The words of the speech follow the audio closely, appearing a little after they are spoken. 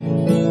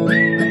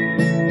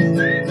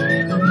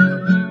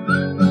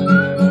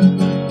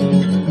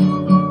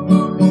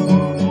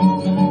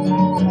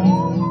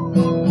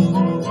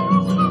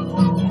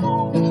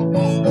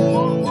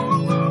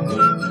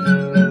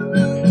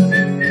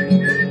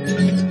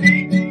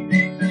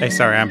Hey,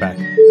 sorry, I'm back.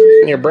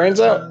 Your brain's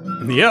out?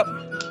 Yep.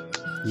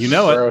 You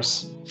know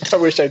Gross. I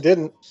wish I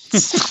didn't.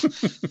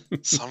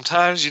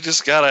 Sometimes you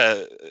just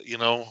gotta,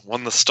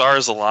 when the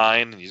stars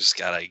align, you just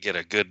gotta get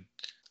a good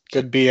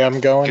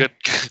BM going.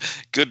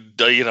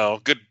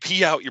 Good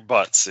pee out your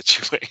butt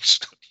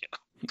situation.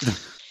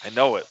 I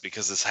know it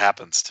because this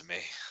happens to me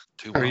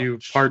too much. Are you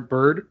part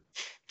bird?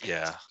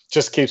 Yeah.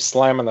 Just keep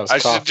slamming those. I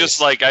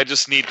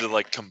just need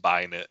to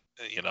combine it.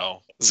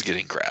 This is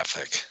getting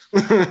graphic.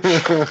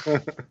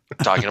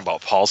 Talking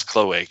about Paul's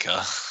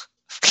cloaca.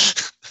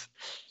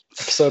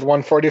 Episode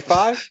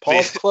 145,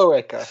 Paul's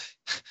cloaca.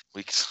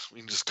 We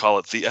can just call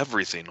it the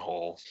everything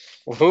hole.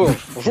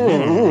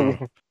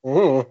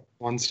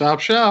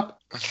 One-stop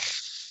shop.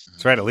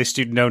 That's right. At least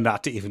you'd know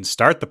not to even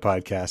start the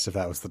podcast if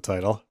that was the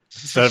title,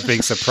 instead of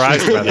being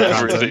surprised by the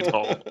Everything content.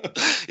 hole.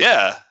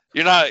 Yeah,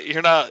 you're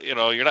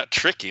not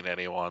tricking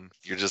anyone.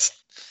 You're just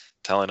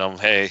telling them,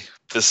 hey,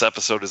 this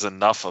episode is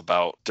enough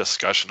about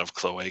discussion of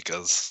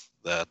cloacas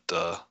that.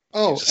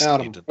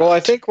 Adam. Well,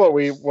 I think what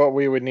we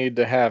would need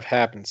to have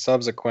happen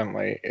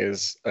subsequently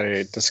is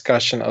a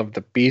discussion of the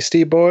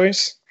Beastie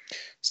Boys,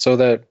 so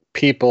that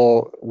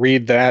people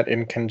read that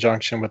in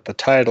conjunction with the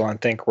title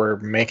and think we're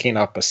making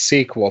up a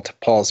sequel to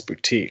Paul's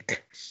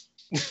Boutique.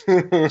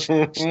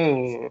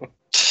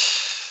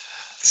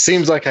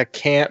 Seems like a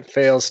can't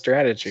fail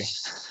strategy.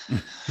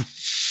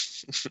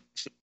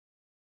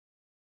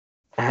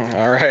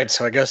 All right,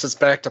 so I guess it's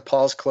back to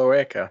Paul's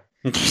cloaca.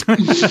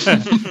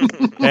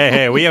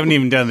 Hey, we haven't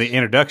even done the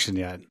introduction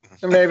yet.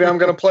 Maybe I'm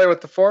going to play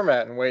with the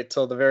format and wait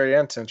till the very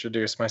end to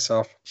introduce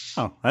myself.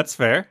 Oh, that's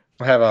fair.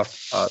 We'll have a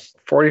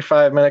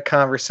 45-minute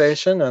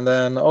conversation, and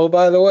then, oh,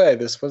 by the way,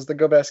 this was the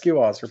Gobeski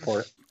Walls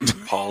report.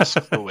 Paul's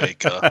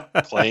cloaca,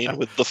 playing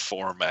with the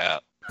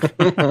format.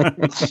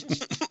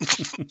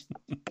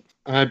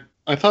 I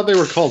thought they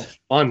were called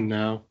Fun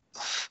now.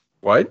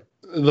 What?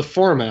 The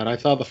format. I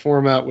thought the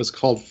format was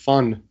called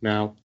Fun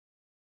now.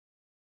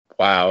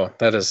 Wow,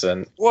 that is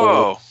an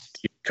Whoa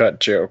deep cut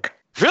joke.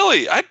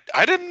 Really? I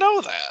didn't know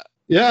that.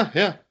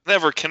 Yeah.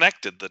 Never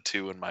connected the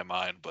two in my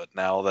mind, but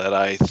now that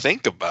I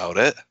think about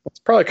it, It's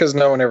probably because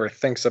no one ever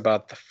thinks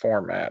about the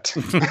format.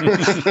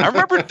 I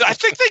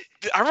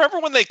remember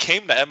when they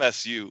came to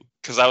MSU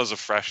because I was a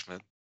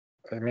freshman.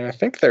 I mean, I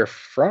think they're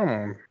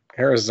from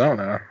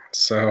Arizona,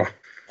 so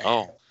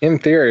in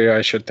theory,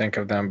 I should think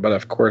of them, but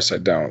of course I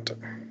don't.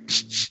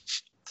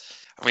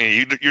 I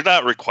mean, you're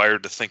not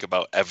required to think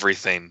about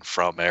everything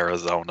from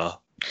Arizona.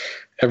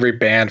 Every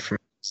band from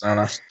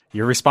Arizona.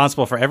 You're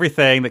responsible for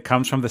everything that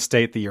comes from the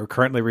state that you're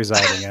currently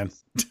residing in.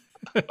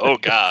 Oh,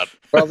 God.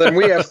 Well, then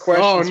we have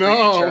questions.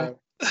 Oh, no.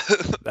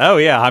 Oh,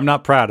 yeah, I'm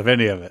not proud of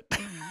any of it.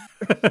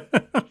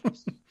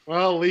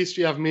 Well, at least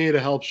you have me to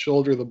help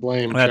shoulder the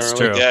blame. That's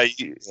Charlie.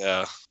 true.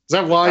 Yeah. Is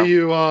that why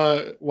you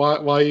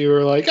why you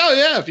were like, oh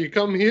yeah, if you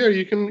come here,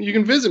 you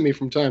can visit me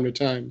from time to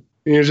time,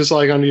 and you're just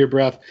like under your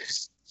breath,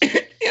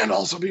 and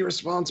also be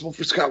responsible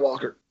for Scott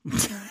Walker.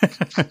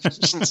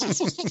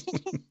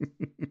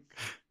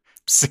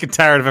 Sick and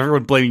tired of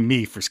everyone blaming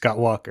me for Scott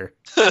Walker.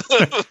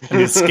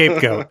 And his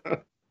scapegoat.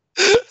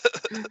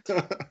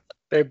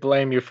 They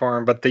blame you for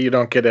him, but you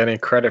don't get any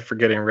credit for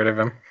getting rid of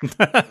him.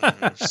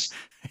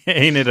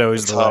 Ain't it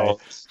always the way?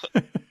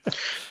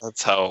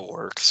 That's how it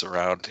works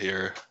around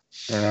here.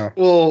 Yeah.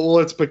 Well,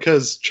 it's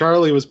because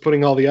Charlie was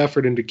putting all the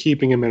effort into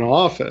keeping him in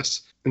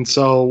office. And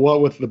so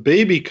what with the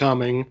baby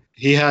coming,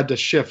 he had to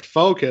shift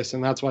focus,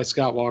 and that's why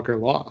Scott Walker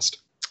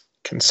lost.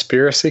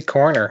 Conspiracy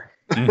corner.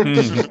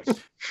 Mm-hmm.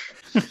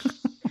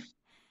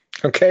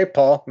 Okay,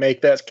 Paul,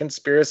 make that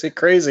conspiracy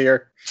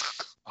crazier.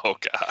 Oh,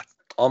 God.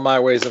 All my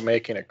ways of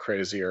making it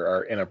crazier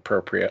are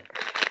inappropriate.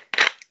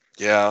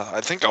 Yeah,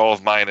 I think all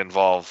of mine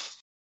involve...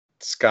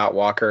 Scott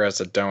Walker as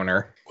a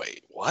donor.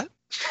 Wait, what?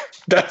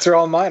 That's where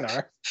all mine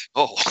are.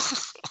 Oh.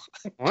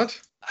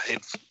 What?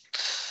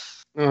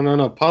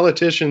 No.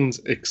 Politicians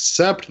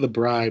accept the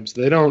bribes.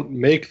 They don't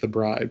make the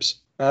bribes.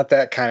 Not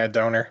that kind of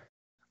donor.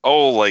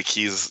 Oh, like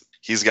he's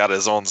got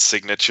his own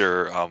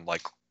signature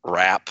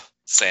wrap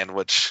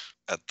sandwich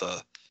at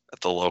the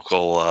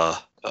local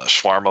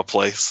shawarma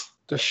place.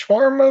 Do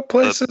shawarma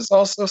places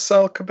also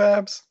sell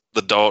kebabs?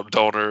 The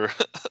donor.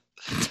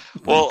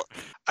 Well,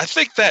 I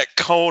think that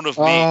cone of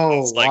meat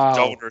is like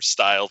donor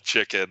style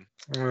chicken.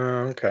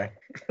 Okay.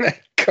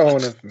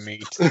 Cone of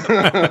meat.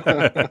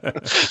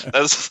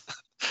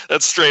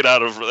 That's straight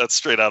out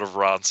of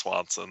Ron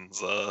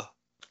Swanson's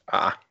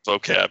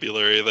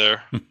vocabulary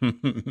there.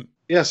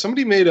 Yeah,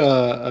 somebody made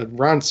a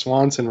Ron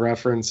Swanson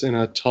reference in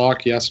a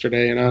talk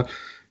yesterday,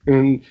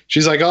 and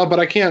she's like, "Oh, but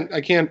I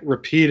can't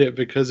repeat it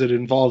because it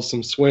involves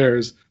some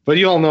swears." But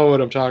you all know what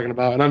I'm talking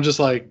about, and I'm just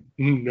like,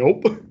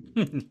 nope.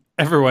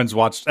 Everyone's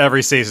watched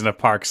every season of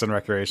Parks and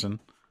Recreation.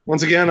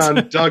 Once again,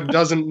 on Doug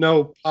Doesn't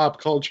Know Pop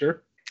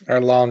Culture.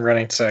 Our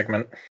long-running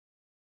segment.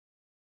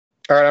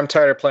 All right, I'm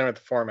tired of playing with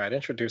the format.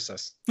 Introduce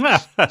us.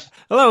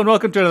 Hello, and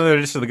welcome to another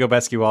edition of the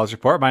Gobeski Walls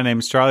Report. My name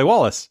is Charlie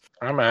Wallace.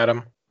 I'm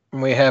Adam.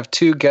 We have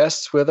two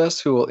guests with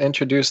us who will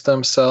introduce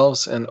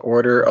themselves in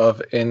order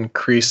of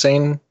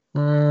increasing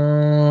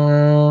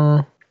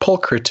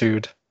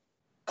pulchritude.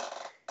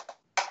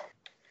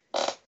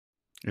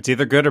 It's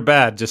either good or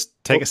bad. Just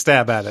take a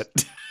stab at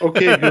it.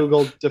 Okay,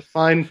 Google,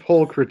 define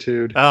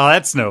pulchritude. Oh,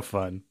 that's no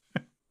fun.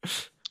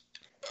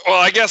 Well,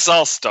 I guess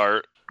I'll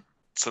start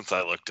since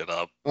I looked it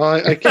up.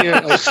 I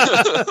can't.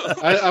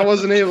 I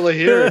wasn't able to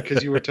hear it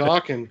because you were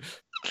talking.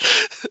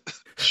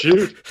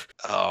 Shoot.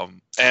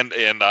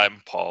 And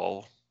I'm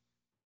Paul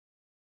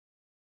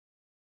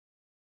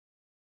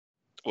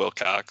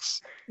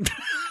Wilcox. You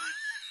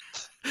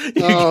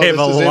Oh, gave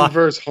this a is lot.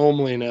 inverse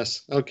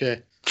homeliness.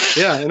 Okay.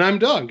 Yeah, and I'm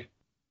Doug.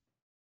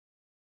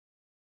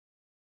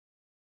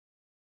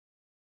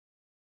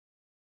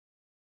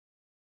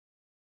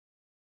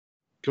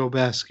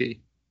 Gobeski.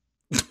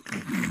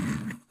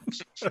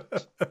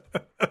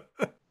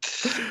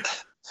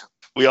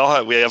 We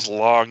have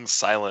long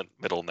silent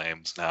middle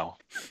names now.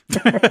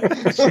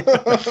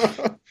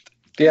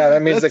 Yeah,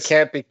 that means it That's-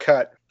 can't be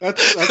cut.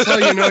 That's how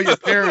you know your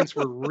parents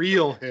were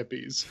real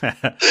hippies.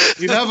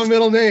 You'd have a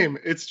middle name.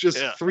 It's just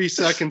 3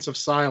 seconds of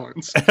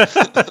silence.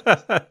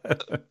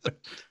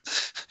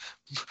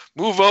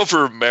 Move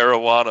over,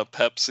 marijuana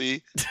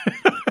Pepsi.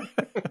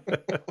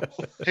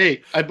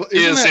 Hey,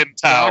 Is in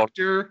town.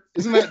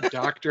 Isn't that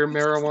Dr.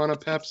 Marijuana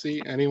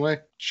Pepsi anyway?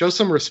 Show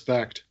some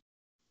respect.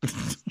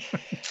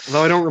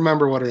 Although I don't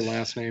remember what her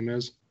last name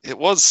is. It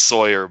was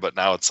Sawyer, but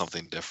now it's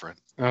something different.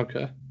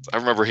 Okay. I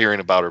remember hearing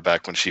about her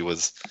back when she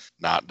was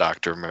not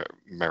Dr.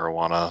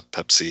 Marijuana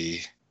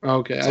Pepsi.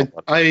 Okay.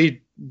 I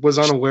was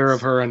unaware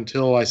of her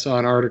until I saw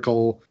an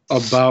article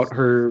about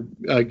her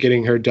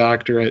getting her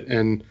doctorate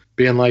and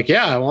being like,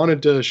 yeah, I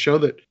wanted to show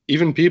that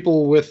even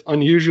people with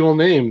unusual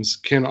names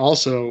can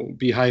also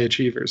be high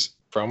achievers.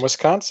 From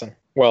Wisconsin.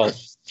 Well,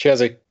 she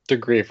has a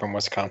degree from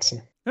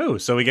Wisconsin. Oh,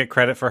 so we get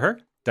credit for her?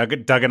 Doug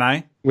and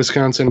I?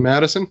 Wisconsin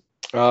Madison?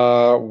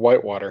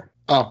 Whitewater.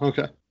 Oh,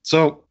 okay.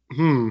 So,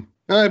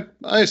 I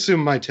assume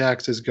my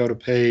taxes go to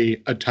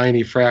pay a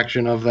tiny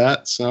fraction of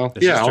that. So,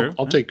 This is yeah, true.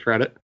 I'll take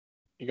credit.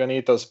 You gonna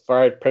eat those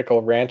fried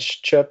pickle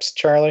ranch chips,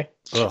 Charlie?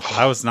 Ugh,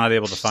 I was not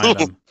able to find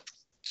them.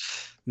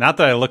 Not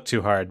that I looked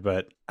too hard,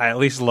 but I at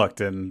least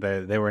looked, and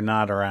they were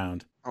not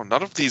around. Oh,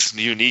 none of these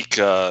unique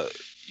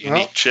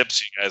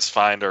chips you guys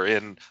find are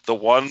in the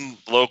one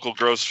local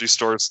grocery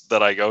stores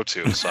that I go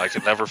to, so I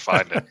can never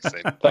find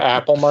anything. The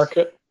Apple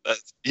Market?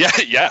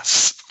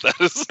 Yes. That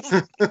is.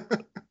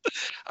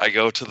 I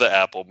go to the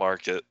Apple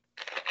Market,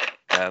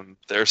 and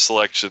their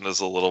selection is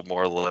a little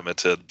more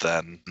limited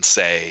than,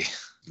 say,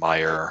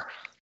 Meijer.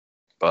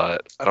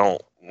 But I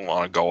don't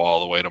want to go all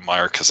the way to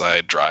Meijer because I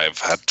had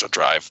to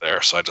drive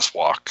there, so I just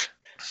walk.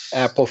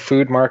 Apple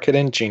Food Market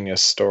and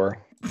Genius Store.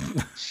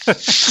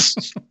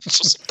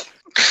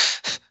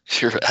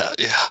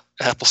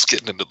 Apple's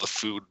getting into the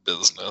food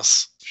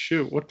business.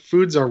 Shoot, what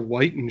foods are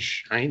white and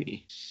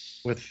shiny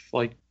with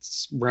like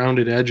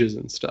rounded edges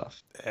and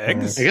stuff?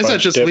 Eggs? I guess that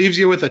Fudge just dip. leaves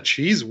you with a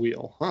cheese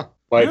wheel, huh?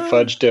 White Yeah.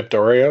 fudge dipped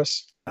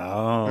Oreos.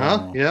 Oh.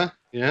 Huh?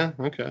 Yeah,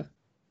 okay.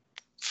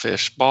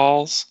 Fish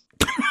balls.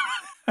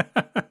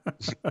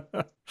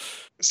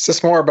 Is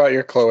this more about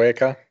your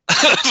cloaca?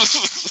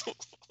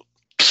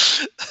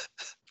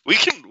 We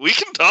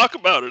can talk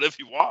about it if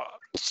you want.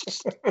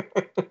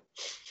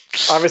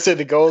 Obviously,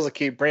 the goal is to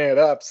keep bringing it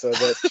up so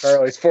that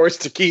Charlie's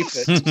forced to keep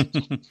it.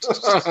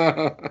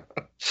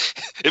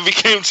 It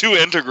became too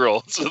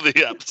integral to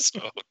the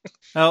episode.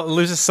 Well, it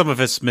loses some of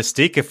its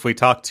mystique if we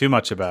talk too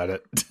much about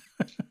it.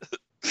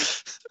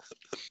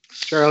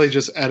 Charlie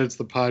just edits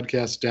the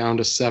podcast down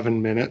to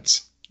 7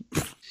 minutes.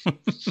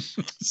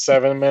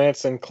 7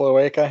 minutes in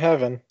cloaca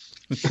heaven.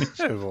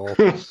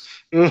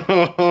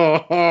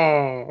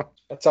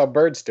 That's how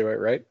birds do it,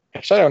 right?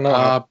 Actually, I don't know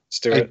how birds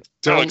do I it.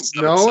 don't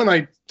know, and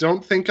I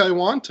don't think I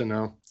want to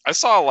know. I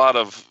saw a lot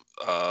of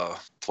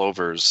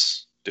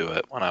plovers do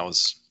it when I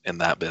was in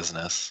that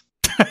business.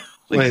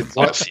 Wait,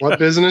 what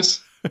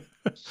business?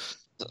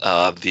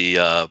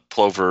 The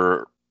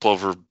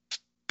plover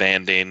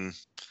banding,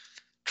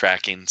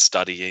 tracking,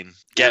 studying,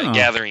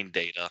 gathering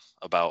data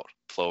about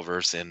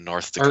plovers in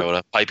North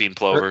Dakota, piping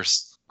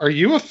plovers. Are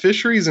you a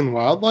fisheries and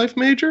wildlife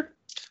major?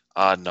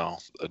 No,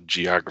 a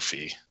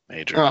geography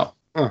major. Oh,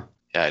 huh.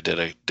 Yeah, I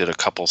did a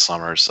couple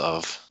summers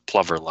of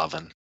plover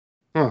loving.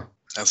 Huh.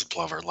 As a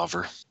plover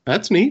lover.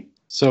 That's neat.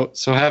 So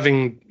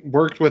having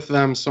worked with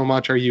them so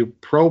much, are you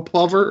pro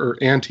plover or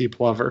anti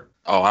plover?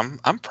 Oh,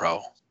 I'm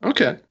pro.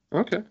 Okay.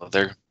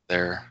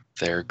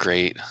 They're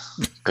great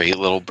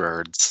little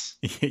birds.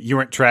 You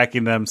weren't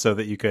tracking them so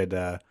that you could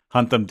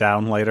hunt them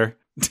down later?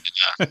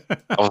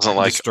 I wasn't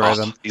like, Destroy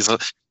them.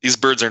 These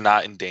birds are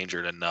not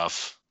endangered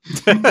enough.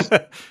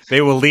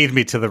 They will lead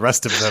me to the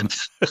rest of them.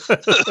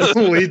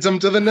 Leads them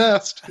to the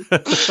nest.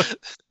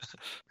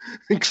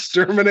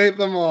 Exterminate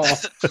them all.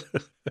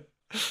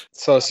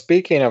 So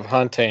speaking of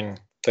hunting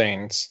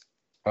things,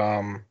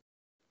 this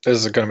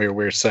is going to be a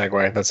weird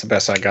segue. That's the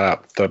best I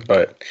got.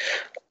 But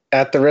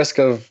at the risk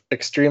of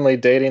extremely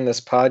dating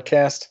this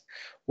podcast,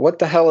 what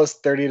the hell is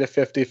 30 to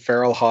 50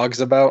 feral hogs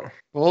about?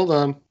 Hold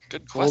on.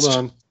 Good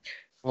question.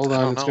 Hold I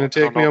on. don't It's know. going to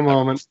I take don't me a know.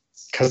 moment.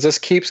 Because this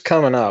keeps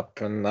coming up,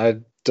 and I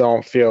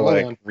don't feel Hold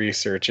like on.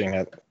 researching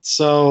it.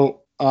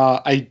 So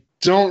I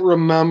don't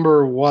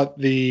remember what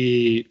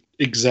the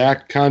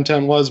exact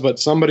content was, but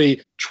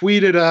somebody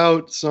tweeted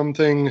out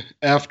something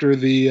after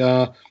the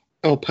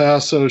El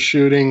Paso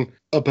shooting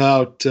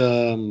about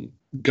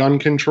gun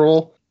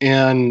control.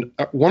 And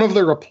one of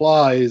the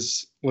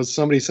replies was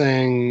somebody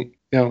saying,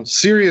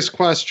 serious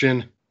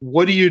question,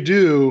 what do you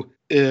do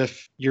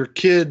if your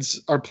kids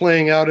are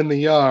playing out in the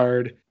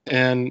yard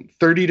and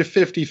 30 to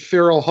 50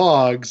 feral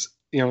hogs,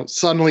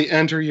 suddenly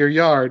enter your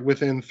yard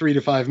within 3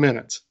 to 5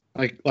 minutes?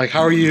 Like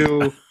how are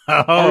you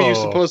how are you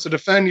supposed to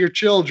defend your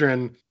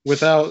children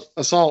without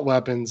assault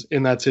weapons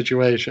in that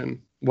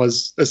situation?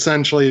 Was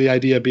essentially the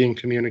idea being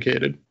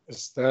communicated.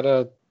 Is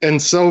that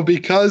And so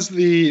because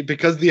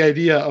the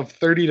idea of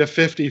 30 to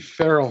 50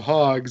 feral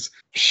hogs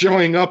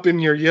showing up in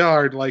your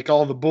yard like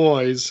all the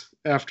boys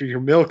after your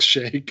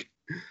milkshake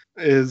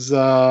is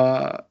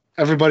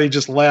everybody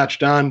just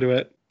latched onto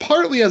it,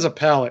 partly as a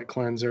palate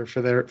cleanser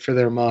for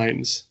their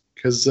minds,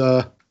 because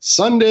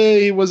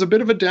Sunday was a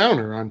bit of a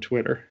downer on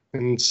Twitter,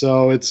 and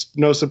so it's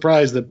no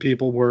surprise that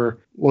people were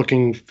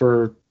looking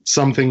for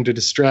something to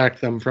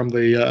distract them from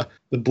the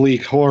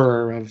bleak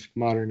horror of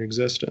modern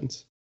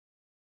existence.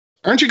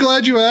 Aren't you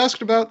glad you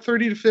asked about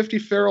 30 to 50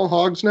 feral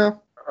hogs now?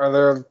 Are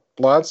there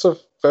lots of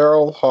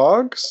feral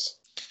hogs?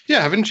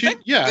 Yeah, haven't you?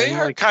 Yeah, they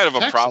are kind of a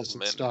Texas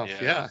problem. And stuff.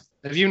 Yeah.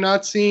 Have you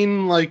not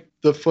seen like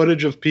the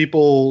footage of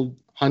people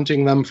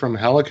hunting them from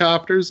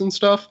helicopters and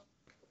stuff?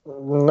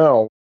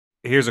 No.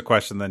 Here's a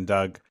question then,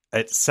 Doug.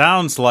 It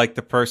sounds like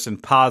the person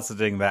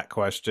positing that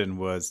question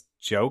was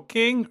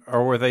joking,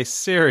 or were they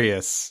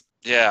serious?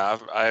 Yeah,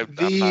 I'm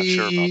not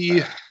sure about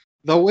that.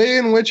 The way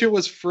in which it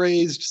was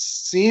phrased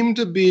seemed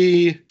to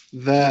be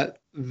that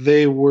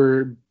they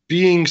were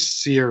being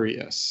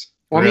serious.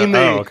 Well, I mean,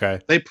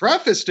 they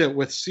prefaced it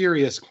with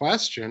serious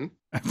question.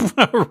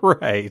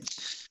 Right.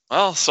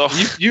 Well, so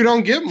you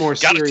don't get more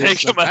serious. Gotta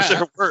take them at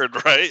their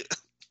word, right?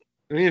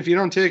 I mean, if you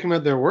don't take them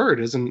at their word,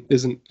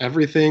 isn't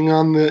everything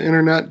on the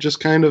internet just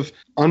kind of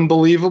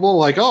unbelievable?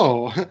 Like,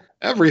 oh,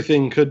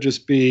 everything could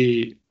just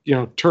be,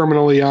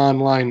 terminally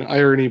online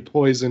irony,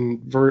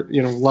 poison,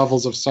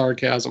 levels of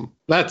sarcasm.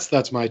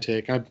 That's my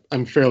take.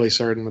 I'm fairly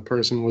certain the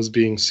person was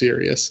being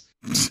serious.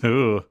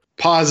 Ooh.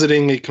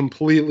 Positing a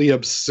completely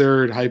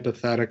absurd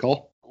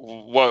hypothetical.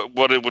 What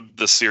would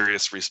the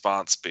serious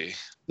response be?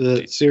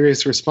 The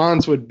serious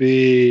response would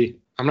be,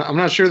 I'm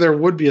not sure there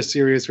would be a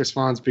serious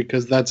response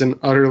because that's an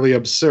utterly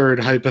absurd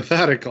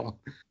hypothetical.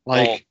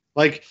 Like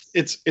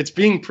it's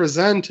being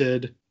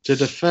presented to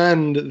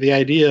defend the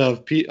idea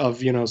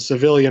of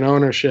civilian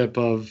ownership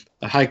of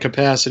high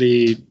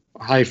capacity,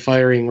 high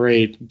firing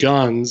rate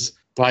guns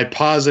by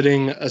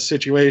positing a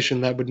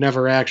situation that would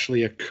never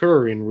actually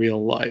occur in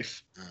real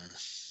life.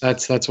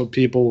 That's what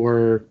people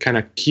were kind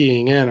of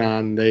keying in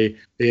on. They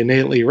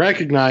innately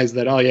recognize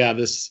that, oh yeah,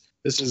 this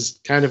is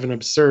kind of an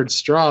absurd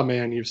straw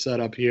man you've set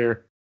up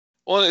here.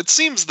 Well, it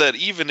seems that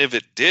even if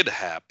it did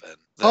happen,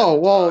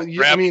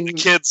 grabbing the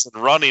kids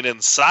and running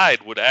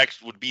inside would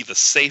be the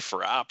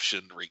safer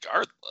option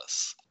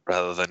regardless,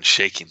 rather than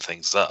shaking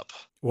things up.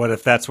 What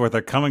if that's where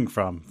they're coming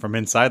from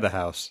inside the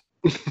house?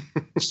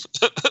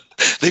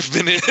 They've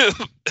been inside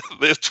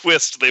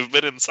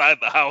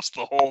the house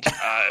the whole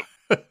time.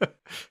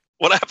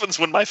 What happens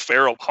when my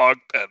feral hog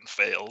pen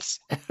fails?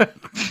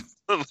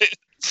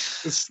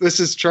 This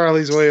is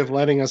Charlie's way of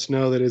letting us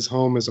know that his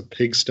home is a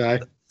pigsty.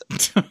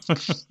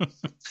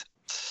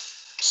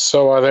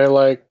 So are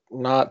they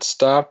not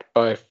stopped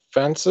by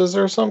fences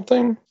or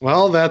something?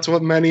 Well, that's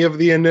what many of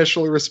the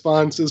initial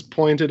responses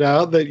pointed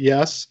out, that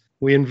yes,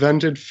 we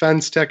invented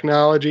fence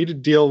technology to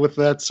deal with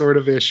that sort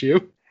of issue.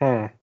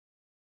 All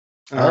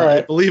right.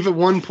 I believe at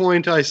one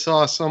point I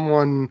saw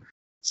someone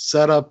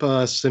set up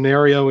a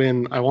scenario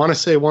in, I want to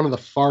say, one of the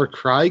Far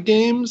Cry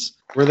games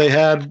where they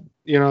had,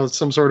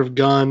 some sort of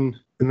gun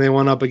and they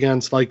went up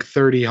against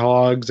 30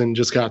 hogs and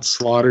just got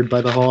slaughtered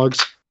by the hogs.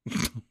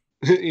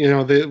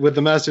 With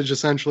the message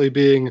essentially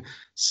being,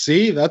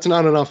 see, that's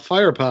not enough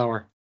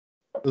firepower.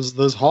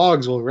 Those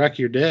hogs will wreck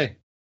your day.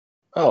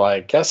 Oh, I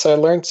guess I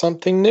learned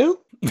something new.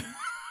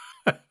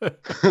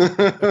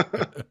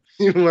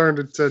 You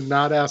learned to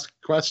not ask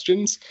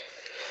questions.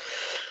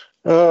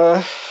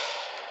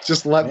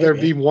 Just let there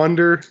be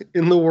wonder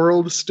in the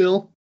world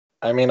still.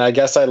 I mean, I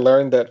guess I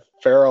learned that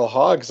feral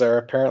hogs are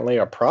apparently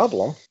a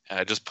problem.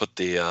 I just put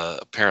the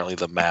apparently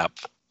the map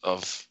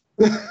of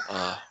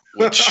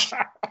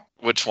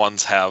which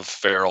ones have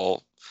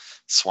feral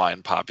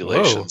swine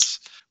populations.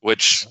 Whoa.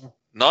 Which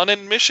none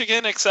in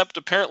Michigan except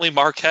apparently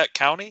Marquette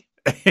County.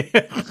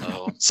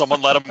 So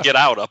someone let them get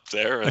out up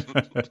there, and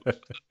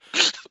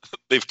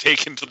they've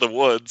taken to the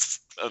woods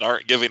and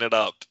aren't giving it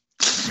up.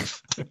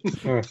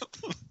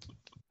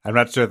 I'm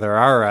not sure there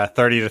are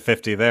 30 to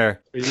 50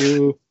 there.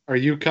 Are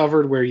you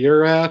covered where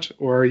you're at,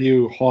 or are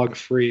you hog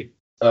free?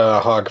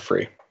 Hog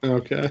free.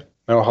 Okay.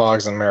 No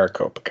hogs in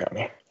Maricopa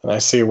County. And I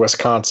see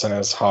Wisconsin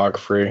is hog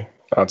free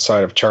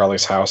outside of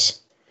Charlie's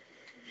house.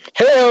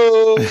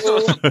 Hey!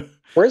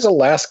 Where's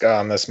Alaska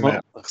on this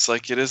map? Looks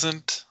like it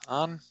isn't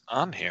on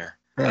here.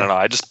 I don't know.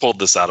 I just pulled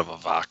this out of a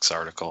Vox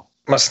article.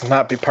 Must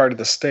not be part of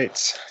the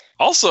states.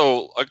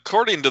 Also,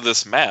 according to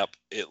this map,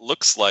 it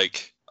looks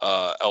like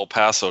El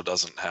Paso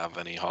doesn't have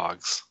any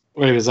hogs.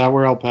 Wait, is that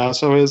where El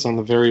Paso is, on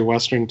the very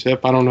western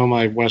tip? I don't know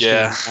my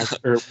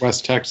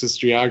West Texas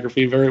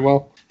geography very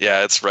well.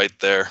 Yeah, it's right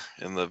there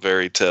in the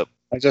very tip.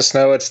 I just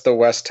know it's the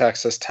West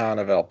Texas town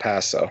of El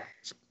Paso.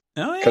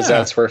 Oh, yeah. Because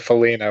that's where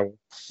Felina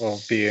will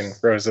be in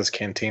Rosa's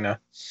Cantina.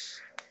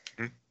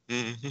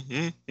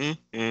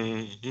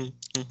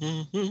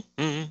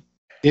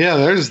 Yeah,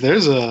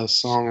 there's a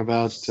song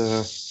about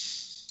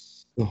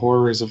the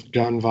horrors of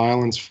gun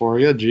violence for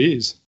you.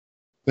 Jeez.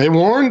 They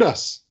warned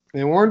us.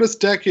 They warned us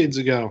decades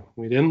ago.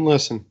 We didn't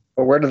listen.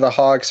 But where do the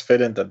hogs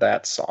fit into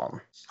that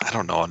song? I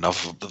don't know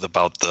enough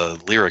about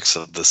the lyrics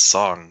of this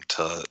song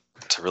to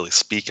really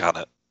speak on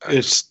it.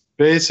 It's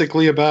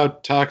basically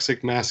about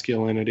toxic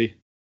masculinity.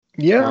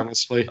 Yeah.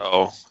 Honestly.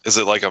 Oh, is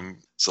it like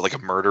a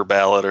murder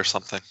ballad or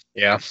something?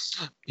 Yeah.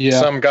 Yeah.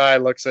 Some guy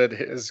looks at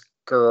his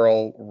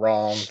girl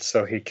wrong,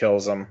 so he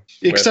kills him.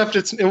 Except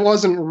it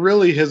wasn't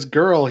really his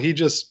girl. He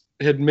just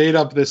had made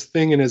up this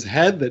thing in his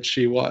head that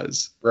she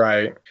was.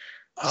 Right.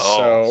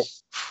 Oh.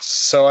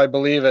 So I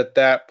believe at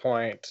that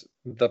point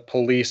the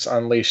police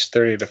unleashed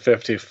 30 to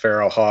 50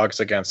 feral hogs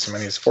against him,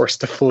 and he's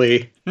forced to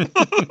flee.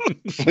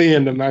 Flee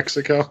into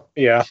Mexico.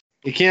 Yeah.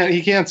 He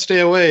can't stay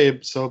away.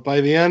 So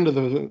by the end of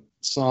the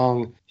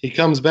song, he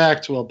comes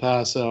back to El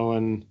Paso,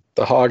 and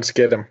The hogs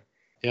get him.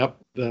 yep,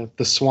 the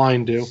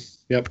swine do.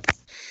 Yep.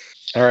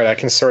 All right, I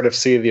can sort of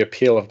see the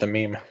appeal of the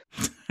meme.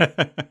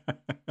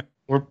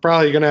 We're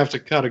probably gonna have to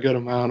cut a good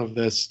amount of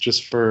this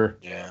just for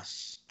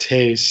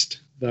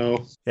taste,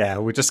 though. Yeah,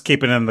 we're just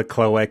keeping in the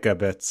cloaca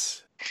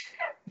bits.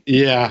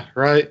 Yeah,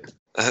 right.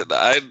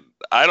 I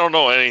don't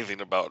know anything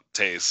about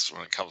taste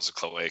when it comes to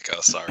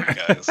cloaca. Sorry,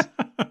 guys.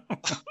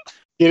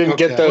 You didn't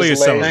Okay. get those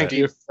Please, some of Lay's it.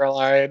 deep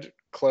fried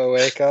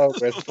cloaca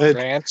with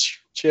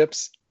ranch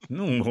chips?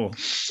 Ooh.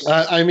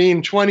 I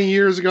mean, 20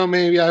 years ago,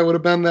 maybe I would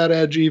have been that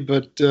edgy,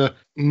 but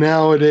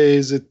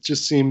nowadays it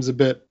just seems a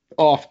bit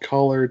off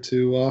color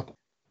to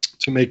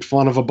make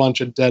fun of a bunch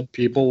of dead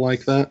people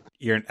like that.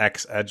 You're an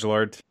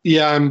ex-edgelord.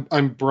 Yeah,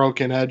 I'm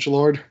broken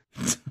edgelord.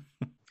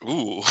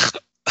 Ooh,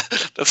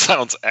 that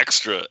sounds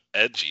extra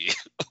edgy.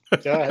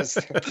 It does.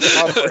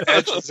 A lot more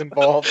edges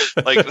involved.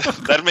 Like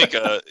that'd make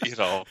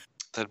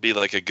that'd be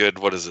like a good,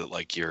 what is it,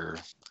 like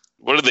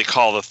what do they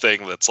call the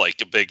thing that's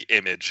like a big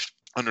image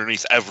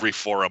underneath every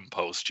forum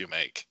post you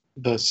make?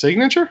 The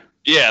signature?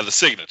 Yeah, the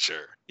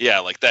signature. Yeah,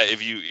 like that.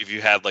 If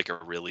you had like a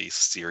really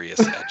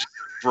serious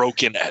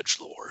broken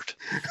edgelord,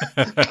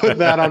 Put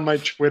that on my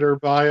Twitter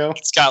bio.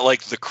 it's got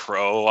like the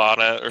crow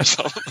on it or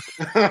something.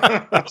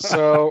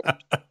 So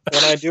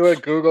when I do a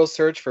Google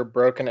search for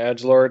broken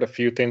edgelord, a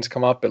few things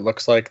come up. It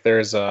looks like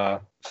there's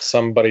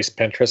somebody's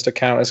Pinterest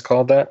account is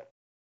called that.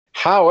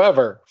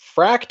 However,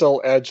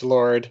 Fractal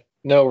edgelord,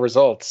 no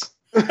results.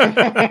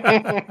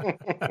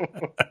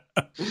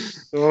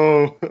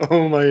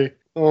 oh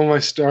my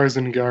stars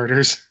and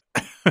garters.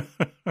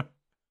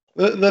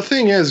 The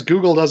thing is,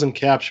 Google doesn't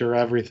capture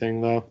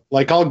everything, though.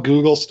 Like, I'll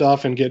Google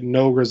stuff and get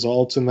no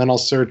results, and then I'll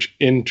search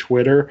in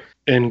Twitter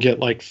and get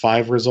like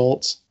 5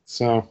 results.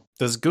 So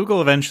Does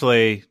Google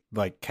eventually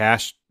like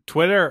cache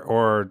Twitter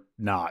or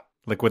not?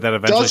 Like, would that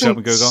eventually show up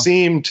in Google? Doesn't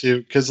seem to,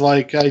 because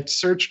like I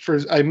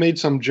made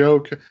some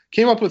joke,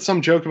 came up with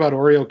some joke about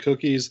Oreo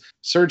cookies,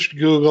 searched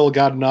Google,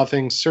 got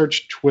nothing,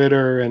 searched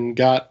Twitter, and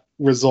got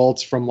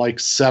results from like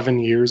 7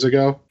 years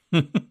ago.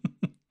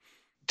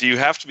 Do you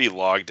have to be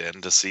logged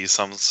in to see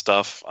some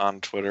stuff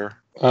on Twitter?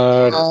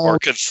 Uh, Or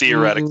could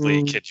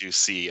you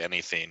see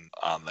anything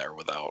on there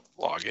without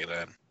logging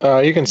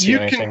in? you can see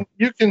anything.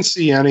 You can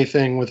see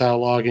anything without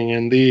logging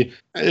in. The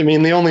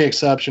only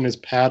exception is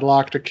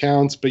padlocked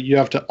accounts, but you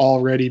have to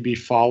already be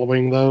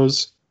following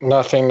those.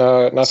 Nothing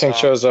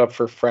shows up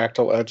for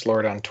Fractal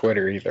edgelord on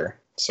Twitter either.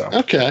 So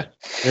Okay,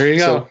 there you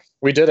go. So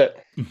we did it.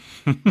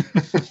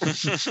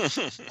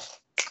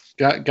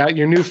 Got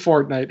your new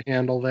Fortnite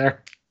handle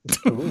there.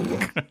 Ooh.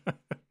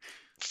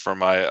 For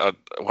my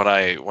when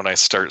I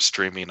start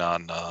streaming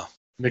on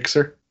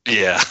Mixer.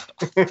 yeah.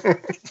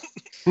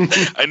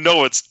 I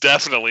know it's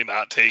definitely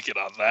not taken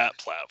on that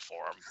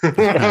platform.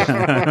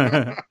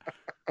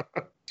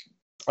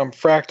 I'm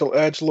Fractal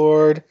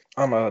edgelord.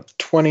 I'm a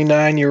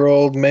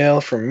 29-year-old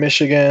male from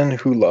Michigan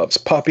who loves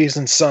puppies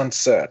and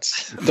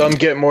sunsets. Doesn't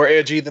get more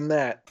edgy than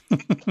that.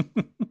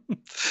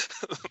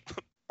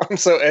 I'm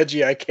so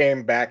edgy I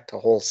came back to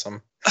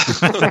wholesome.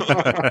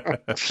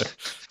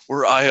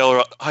 We're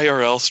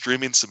IRL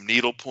streaming some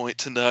needlepoint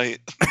tonight.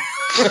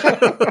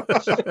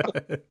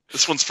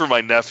 This one's for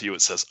my nephew.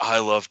 It says, "I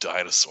love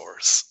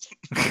dinosaurs."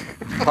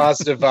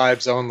 Positive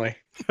vibes only.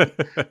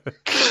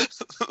 Let's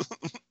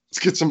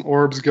get some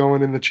orbs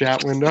going in the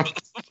chat window.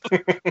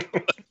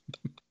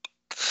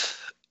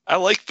 I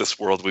like this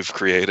world we've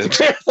created.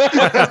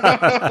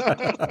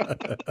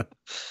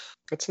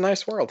 It's a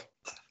nice world.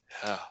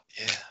 Yeah.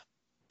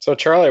 So,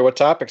 Charlie, what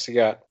topics you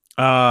got?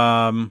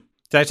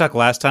 Did I talk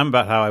last time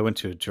about how I went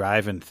to a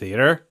drive-in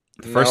theater?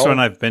 The first No, one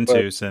I've been but-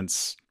 to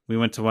since we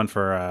went to one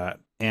for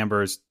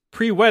Amber's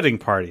pre-wedding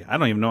party. I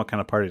don't even know what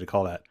kind of party to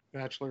call that.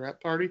 Bachelorette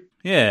party.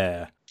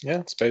 Yeah. Yeah,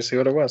 it's basically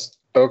what it was.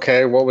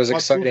 Okay, what was What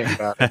exciting movie?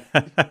 about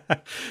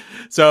it?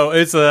 So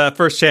it's the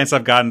first chance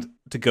I've gotten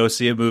to go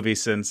see a movie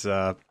since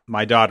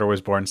my daughter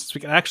was born, since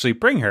we can actually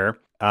bring her.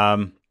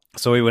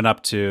 So we went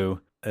up to,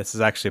 this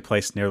is actually a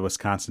place near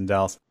Wisconsin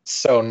Dells.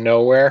 So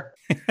nowhere.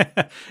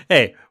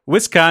 Hey,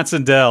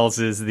 Wisconsin Dells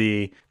is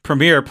the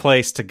premier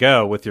place to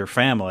go with your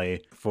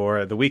family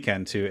for the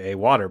weekend to a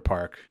water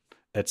park,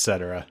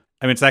 etc.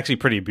 I mean, it's actually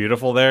pretty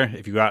beautiful there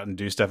if you go out and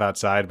do stuff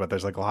outside, but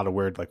there's like a lot of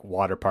weird like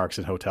water parks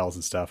and hotels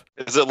and stuff.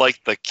 Is it like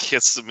the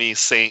Kissimmee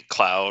St.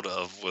 Cloud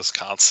of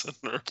Wisconsin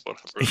or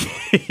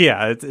whatever?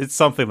 Yeah, it's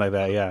something like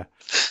that, yeah.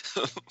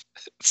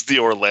 It's the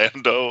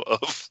Orlando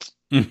of...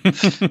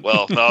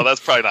 Well, no, that's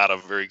probably not a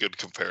very good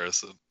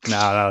comparison.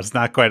 No, it's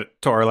not quite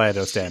to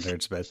Orlando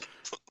standards, but...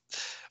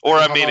 Or,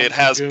 I How mean, about it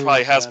has Lagoon,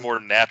 probably has then? more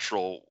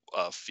natural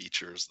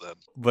features than...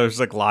 There's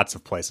like lots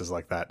of places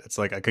like that. It's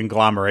like a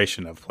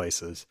conglomeration of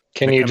places.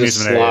 Can Like you just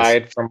amusement areas.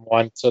 slide from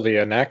one to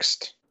the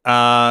next?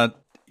 I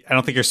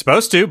don't think you're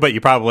supposed to, but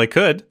you probably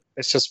could.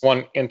 It's just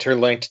one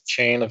interlinked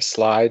chain of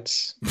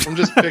slides I'm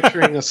just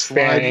picturing a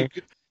slide.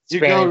 You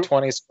spanning go,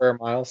 20 square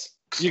miles.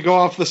 you go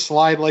off the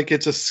slide like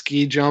it's a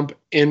ski jump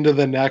into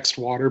the next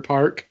water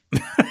park.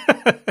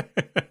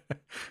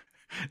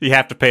 You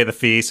have to pay the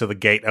fee so the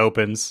gate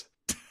opens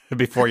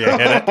before you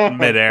hit it in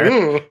midair.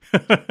 Ooh.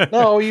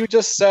 No, you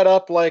just set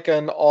up like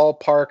an all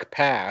park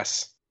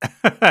pass.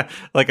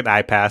 Like an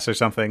iPass or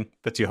something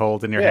that you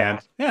hold in your Yeah. hand.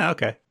 Yeah,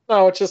 okay.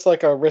 No, it's just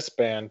like a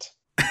wristband.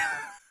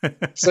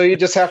 So you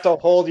just have to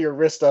hold your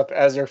wrist up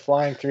as you're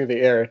flying through the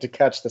air to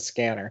catch the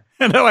scanner.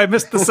 No, I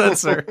missed the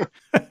sensor.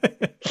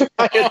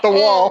 I hit the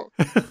wall.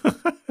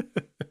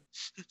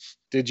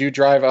 Did you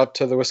drive up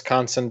to the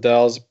Wisconsin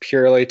Dells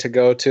purely to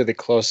go to the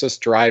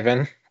closest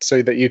drive-in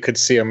so that you could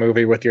see a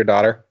movie with your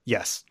daughter?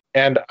 Yes.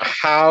 And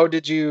how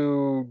did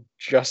you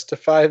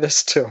justify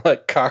this to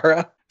like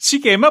Kara? She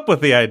came up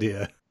with the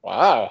idea.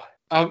 Wow.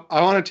 I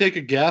want to take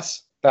a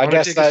guess. I wanna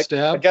guess take a that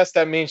stab. I guess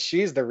that means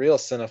she's the real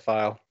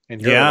cinephile in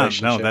your Yeah,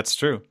 relationship. no, that's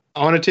true.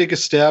 I want to take a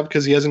stab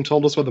because he hasn't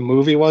told us what the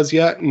movie was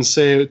yet, and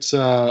say it's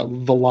The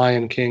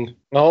Lion King.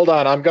 Now, hold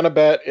on. I'm gonna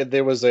bet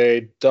there was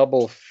a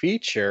double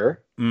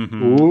feature.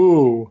 Mm-hmm.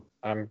 Ooh.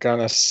 I'm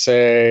gonna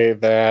say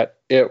that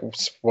it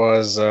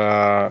was.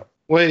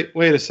 Wait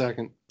a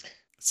second.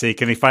 See,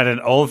 can you find an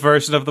old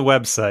version of the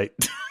website?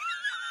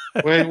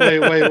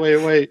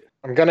 Wait.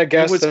 I'm gonna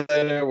guess was- that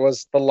it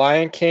was The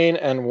Lion King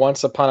and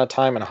Once Upon a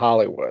Time in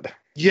Hollywood.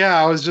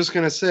 Yeah, I was just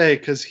gonna say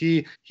because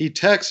he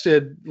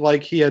texted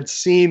like he had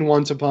seen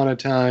Once Upon a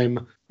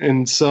Time,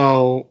 and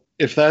so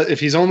if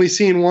he's only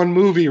seen one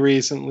movie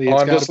recently, Oh,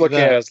 it's I'm gotta just be looking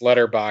that. at his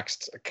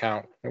Letterboxd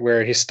account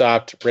where he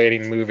stopped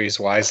rating movies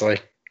wisely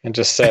and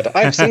just said,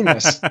 "I've seen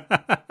this."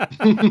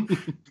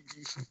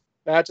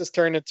 That just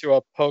turned into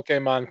a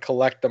Pokemon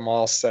collect them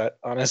all set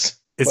on his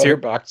Is your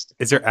Letterboxd.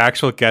 Is your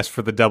actual guess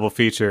for the double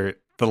feature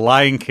The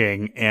Lion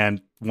King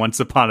and Once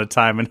Upon a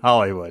Time in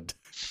Hollywood?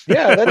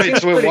 Yeah, that Wait,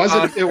 seems so it pretty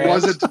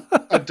wasn't on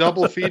brand. a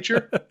double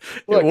feature?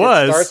 Look, It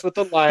was. It starts with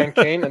the Lion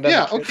King, and then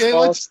Yeah, the kids okay,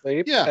 fall let's-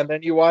 asleep, yeah. and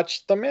then you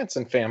watch the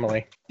Manson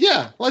Family.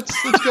 Yeah, let's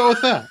go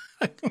with that.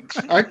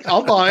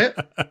 I'll buy it.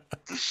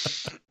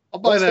 I'll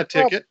buy What's the that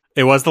problem? ticket.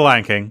 It was The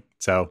Lion King,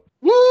 so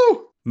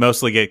Woo!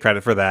 mostly get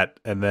credit for that.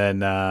 And then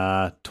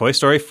Toy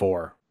Story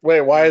 4.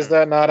 Wait, why is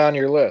that not on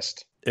your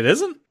list? It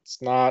isn't?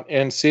 It's not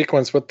in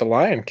sequence with the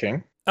Lion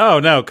King. Oh,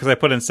 no, because I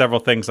put in several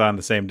things on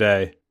the same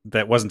day.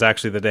 That wasn't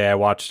actually the day I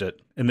watched it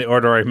in the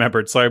order I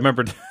remembered. So I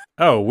remembered,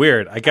 oh,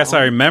 weird. I guess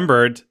I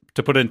remembered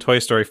to put in Toy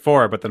Story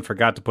 4, but then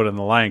forgot to put in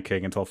The Lion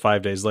King until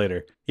 5 days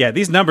later. Yeah,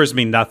 these numbers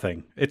mean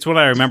nothing. It's when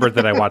I remembered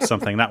that I watched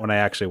something, not when I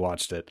actually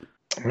watched it.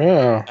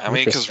 Yeah, I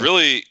mean, because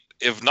really,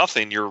 if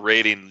nothing, you're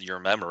rating your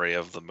memory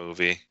of the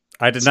movie.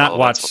 I did So not that's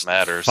watch what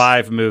matters.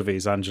 5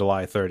 movies on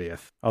July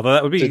 30th. Although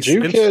that would be... Did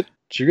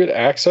you get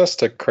access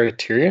to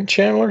Criterion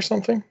Channel or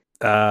something?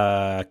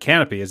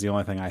 Canopy is the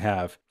only thing I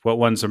have. What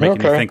ones are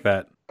making you Okay. think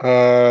that?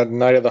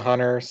 Night of the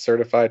Hunter,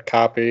 certified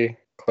copy,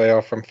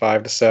 Cleo from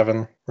 5 to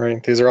 7.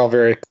 Right, these are all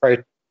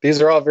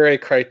very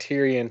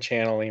Criterion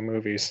Channel-y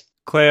movies.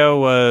 Cleo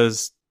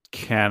was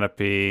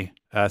Canopy.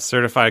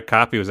 Certified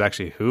copy was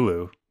actually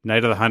Hulu.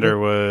 Night of the Hunter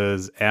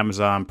was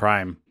Amazon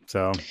Prime.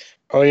 So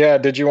Oh yeah,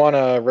 did you want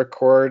to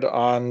record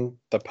on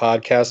the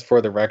podcast for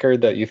the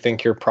record that you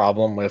think your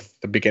problem with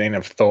the beginning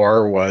of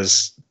Thor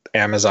was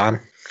Amazon?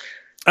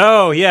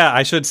 oh yeah,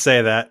 I should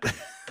say that.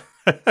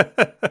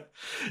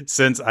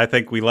 Since I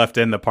think we left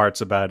in the parts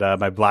about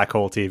my black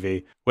hole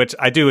TV, which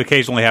I do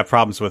occasionally have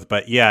problems with,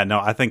 but yeah, no,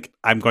 I think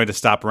I'm going to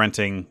stop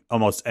renting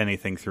almost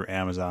anything through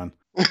Amazon.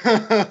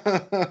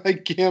 I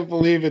can't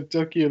believe it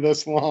took you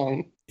this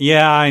long.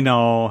 Yeah, I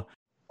know.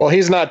 Well,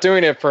 he's not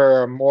doing it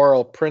for a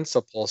moral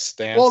principle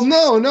stance. Well,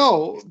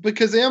 no,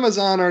 because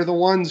Amazon are the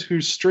ones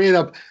who straight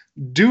up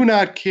do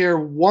not care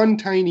one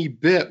tiny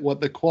bit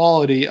what the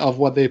quality of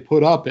what they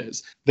put up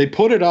is. They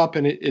put it up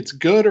and it's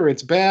good or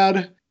it's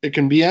bad. It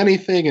can be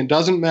anything. It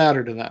doesn't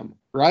matter to them,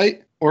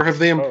 right? Or have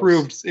they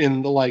improved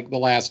in the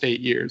last 8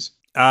 years?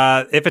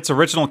 If it's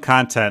original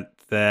content,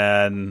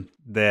 then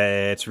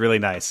it's really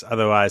nice.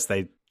 Otherwise,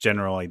 they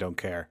generally don't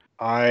care.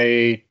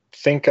 I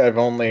think I've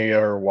only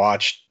ever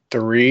watched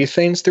 3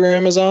 things through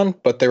Amazon,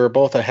 but they were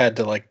both I had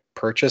to like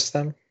purchase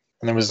them.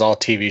 And it was all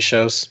TV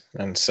shows.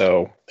 And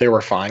so they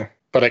were fine.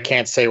 But I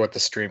can't say what the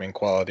streaming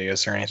quality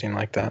is or anything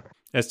like that.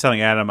 I was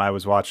telling Adam I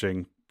was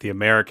watching The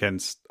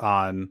Americans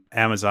on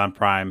Amazon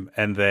Prime,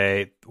 and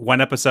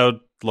one episode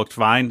looked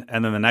fine,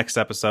 and then the next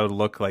episode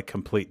looked like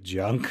complete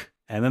junk.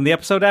 And then the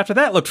episode after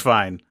that looked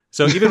fine.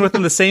 So even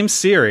within the same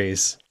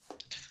series,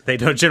 they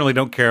generally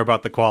don't care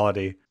about the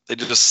quality. They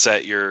just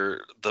set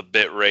the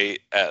bit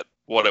rate at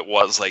what it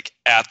was like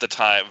at the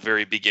time,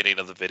 very beginning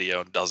of the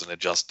video, and doesn't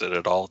adjust it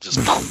at all. Just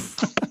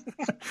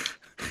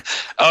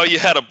oh, you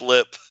had a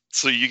blip,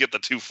 so you get the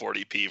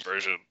 240p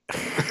version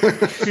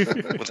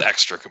with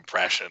extra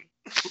compression.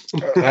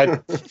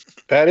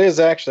 That is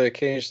actually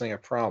occasionally a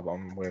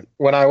problem with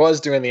when I was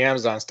doing the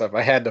Amazon stuff.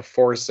 I had to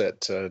force it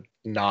to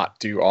not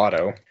do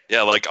auto.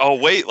 Yeah, like, oh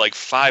wait, like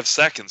 5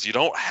 seconds. You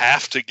don't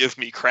have to give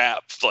me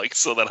crap, like,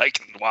 so that I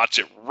can watch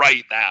it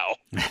right now.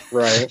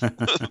 Right.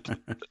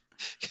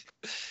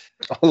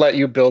 I'll let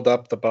you build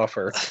up the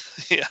buffer.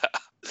 Yeah.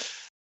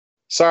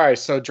 Sorry,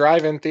 so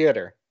drive-in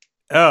theater.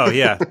 Oh,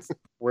 yeah.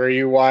 Where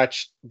you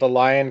watched The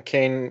Lion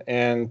King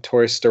and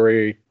Toy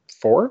Story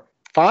 4,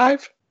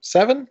 5,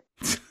 7?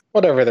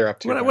 Whatever they're up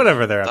to.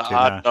 Whatever they're up to. The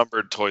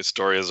odd-numbered Toy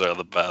Stories are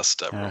the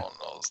best. Everyone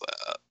knows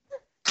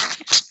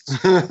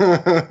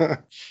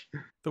that.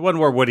 The one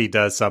where Woody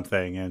does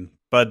something and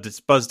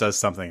Buzz does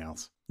something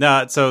else.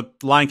 No, so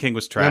Lion King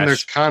was trash. And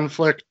there's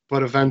conflict,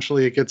 but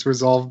eventually it gets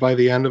resolved by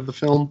the end of the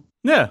film.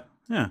 Yeah.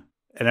 And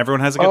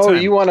everyone has a good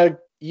time.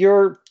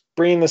 You're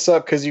bringing this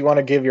up because you want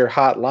to give your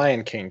hot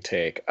Lion King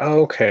take.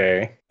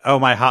 Okay. Oh,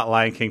 my hot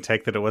Lion King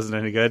take that it wasn't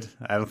any good?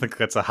 I don't think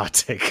that's a hot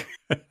take.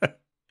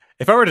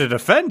 If I were to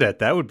defend it,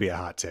 that would be a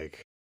hot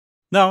take.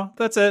 No,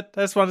 that's it.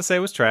 I just wanted to say it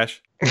was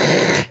trash.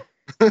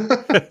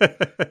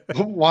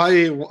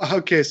 Why?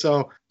 Okay,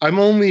 so I'm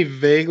only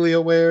vaguely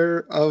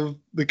aware of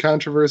the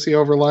controversy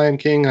over Lion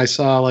King. I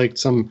saw like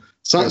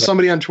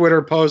somebody on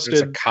Twitter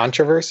posted a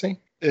controversy.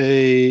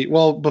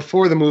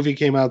 Before the movie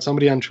came out,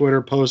 somebody on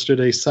Twitter posted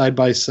a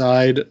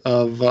side-by-side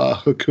of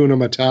Hakuna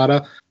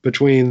Matata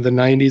between the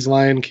 90s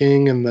Lion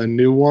King and the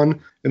new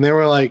one. And they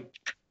were like,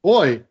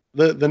 boy,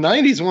 the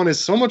 90s one is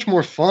so much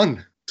more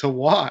fun to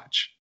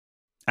watch.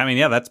 I mean,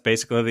 yeah, that's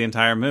basically the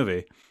entire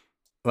movie.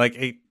 Like,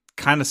 it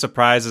kind of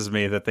surprises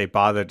me that they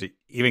bothered to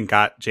even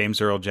got James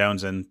Earl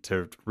Jones in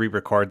to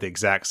re-record the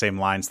exact same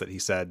lines that he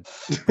said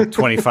like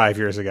 25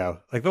 years ago.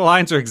 Like, the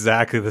lines are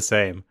exactly the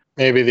same.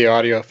 Maybe the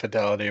audio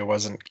fidelity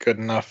wasn't good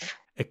enough.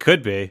 It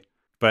could be,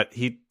 but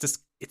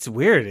it's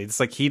weird. It's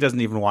like he doesn't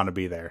even want to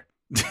be there.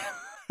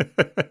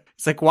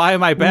 It's like, why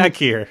am I back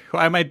here?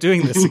 Why am I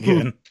doing this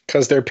again?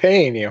 Because they're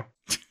paying you.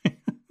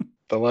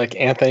 The like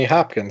Anthony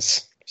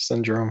Hopkins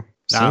syndrome.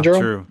 Not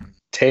true.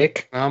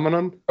 Take.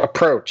 Phenomenon?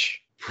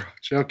 Approach.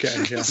 Okay.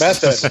 Yeah.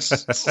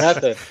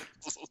 Method.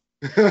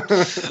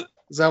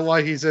 Is that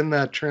why he's in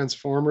that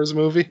Transformers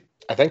movie?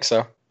 I think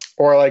so.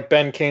 Or like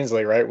Ben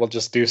Kingsley, right? We'll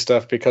just do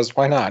stuff because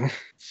why not?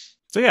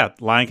 So yeah,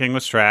 Lion King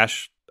was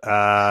trash.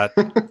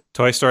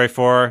 Toy Story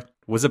 4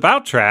 was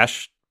about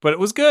trash, but it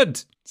was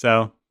good.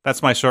 So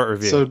that's my short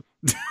review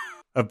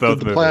of both did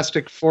the movies.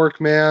 Plastic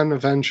Fork Man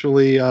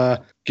eventually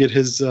get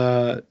his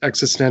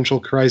existential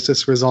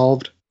crisis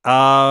resolved?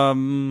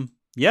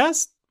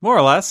 Yes, more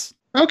or less.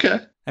 Okay.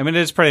 I mean,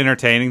 it is pretty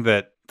entertaining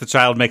that the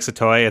child makes a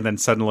toy and then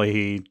suddenly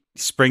he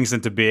springs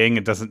into being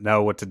and doesn't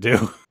know what to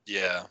do.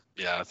 Yeah,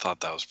 I thought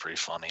that was pretty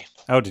funny.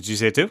 Oh, did you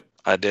see it too?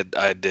 I did.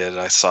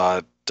 I saw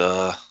it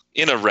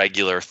in a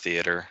regular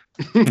theater.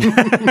 You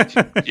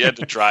had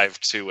to drive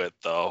to it,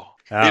 though.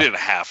 Oh. You didn't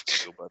have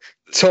to, but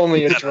it's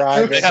only a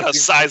drive-in. They had a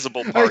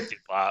sizable parking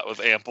lot with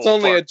ample. It's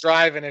only a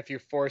drive-in if you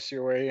force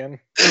your way in.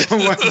 To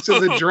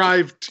the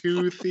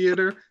drive-to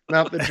theater,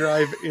 not the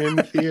drive-in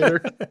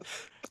theater.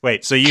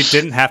 Wait, so you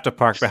didn't have to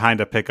park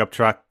behind a pickup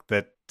truck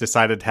that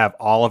decided to have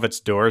all of its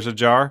doors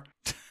ajar?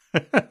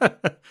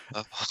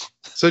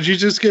 So did you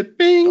just get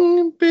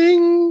bing,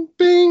 bing,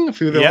 bing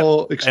through the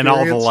whole experience?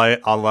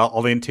 And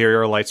all the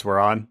interior lights were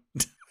on.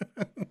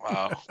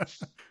 Wow.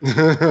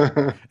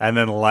 And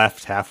then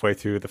left halfway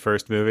through the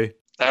first movie.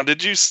 Now,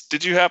 did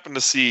you happen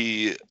to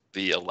see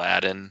the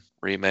Aladdin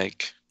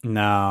remake?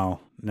 No,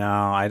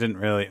 I didn't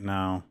really.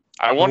 No.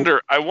 I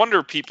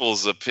wonder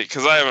people's opinion,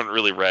 because I haven't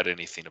really read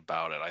anything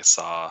about it. I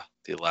saw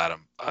Aladdin,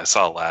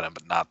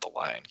 but not the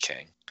Lion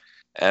King,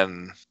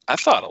 and I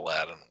thought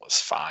Aladdin was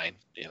fine,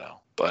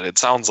 But it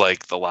sounds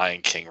like the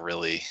Lion King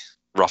really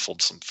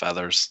ruffled some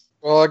feathers.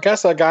 Well, I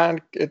guess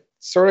it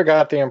sort of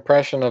got the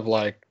impression of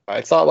like,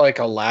 I thought like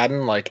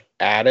Aladdin like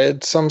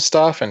added some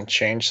stuff and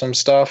changed some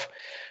stuff,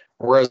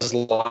 whereas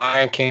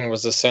Lion King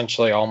was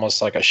essentially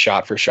almost like a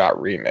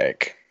shot-for-shot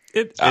remake.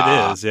 It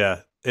is,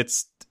 yeah.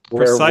 It's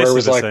where precisely it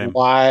was the like, same.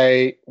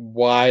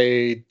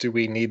 why do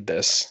we need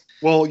this?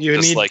 Well, you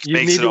Just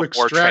need to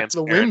extract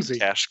the whimsy.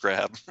 Cash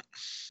grab.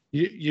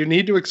 You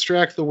need to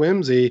extract the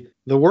whimsy.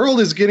 The world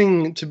is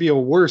getting to be a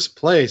worse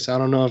place. I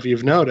don't know if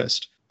you've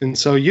noticed, And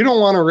so you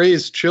don't want to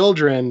raise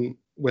children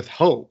with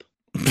hope.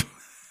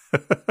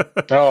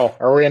 Oh,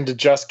 are we into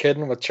Just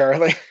Kidding with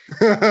Charlie?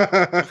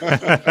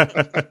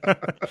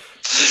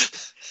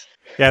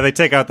 Yeah, they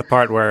take out the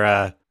part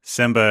where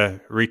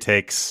Simba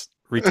retakes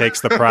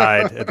the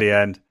pride at the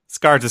end.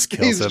 Scar just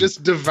kills him. He's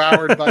just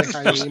devoured by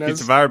hyenas. He's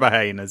devoured by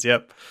hyenas,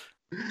 yep.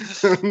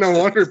 No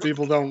wonder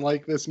people don't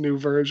like this new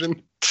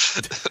version.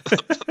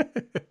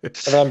 And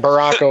then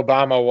Barack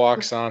Obama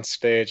walks on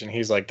stage and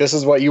he's like, "This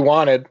is what you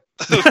wanted."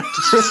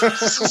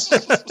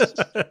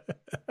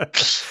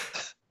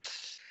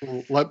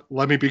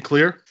 Let me be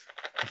clear.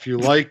 If you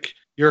like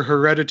your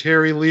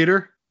hereditary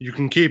leader, you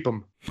can keep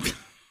him.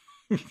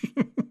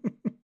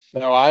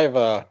 No,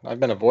 I've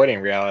been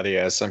avoiding reality,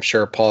 as I'm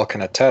sure Paul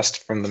can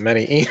attest from the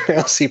many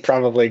emails he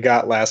probably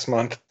got last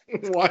month.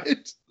 What?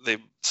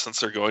 Since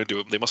they're going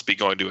to, they must be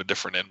going to a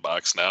different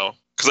inbox now.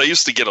 Because I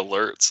used to get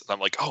alerts, and I'm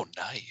like, oh,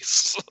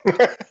 nice.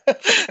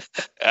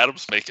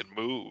 Adam's making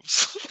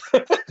moves.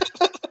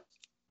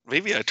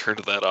 Maybe I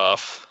turned that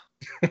off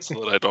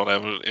so that I don't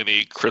have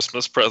any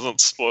Christmas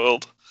presents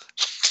spoiled.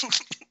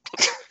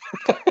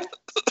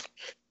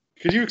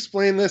 Could you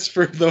explain this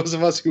for those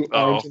of us who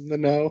aren't in the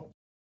know?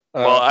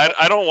 Well,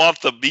 I don't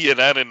want the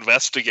BNN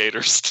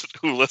investigators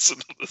who listen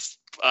to this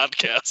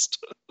podcast.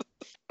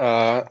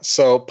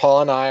 So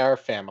Paul and I are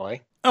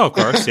family. Oh, of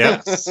course,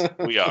 yeah. Yes,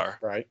 we are.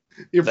 Right.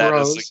 Your That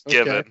bros. is a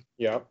given. Okay.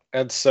 Yeah.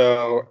 And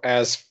so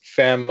as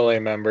family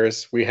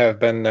members, we have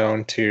been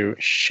known to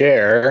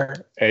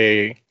share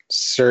a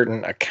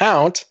certain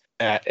account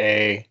at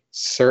a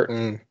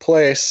certain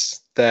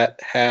place that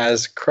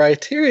has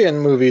Criterion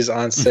movies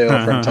on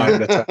sale from time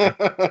to time.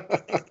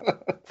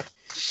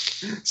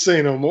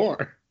 Say no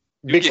more.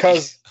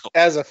 Because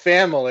as a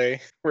family,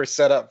 we're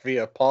set up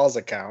via Paul's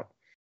account.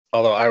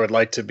 Although I would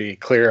like to be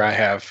clear, I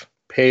have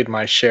paid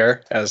my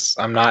share, as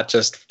I'm not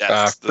just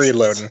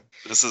freeloading.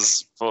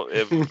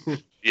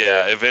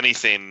 If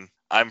anything,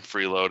 I'm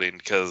freeloading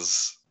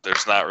because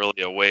there's not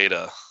really a way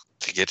to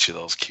get you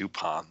those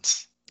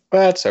coupons.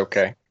 That's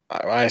okay.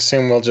 I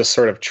assume we'll just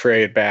sort of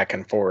trade back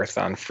and forth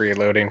on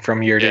freeloading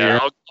from year to year.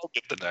 I'll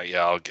get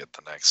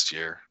the next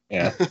year.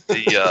 Yeah.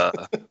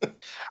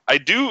 I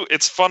do.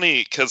 It's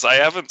funny because I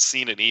haven't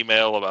seen an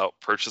email about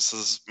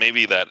purchases.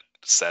 Maybe that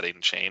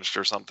setting changed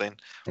or something.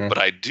 But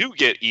I do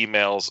get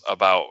emails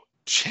about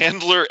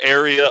Chandler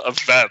area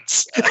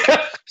events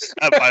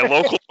at my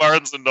local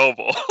Barnes and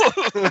Noble.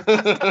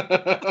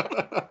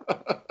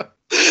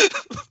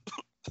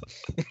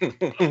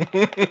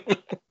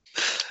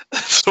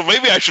 So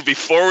maybe I should be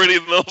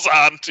forwarding those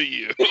on to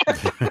you.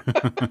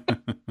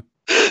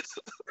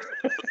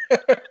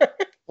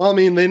 Well, I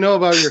mean, they know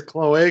about your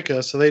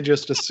cloaca, so they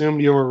just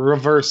assumed you were a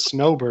reverse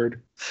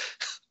snowbird.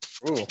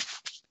 Ooh.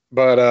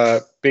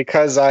 But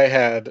because I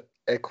had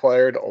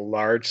acquired a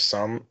large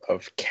sum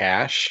of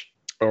cash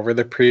over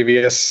the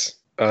previous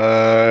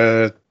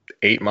 8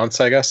 months,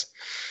 I guess.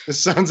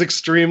 This sounds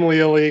extremely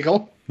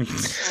illegal.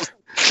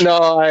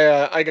 No,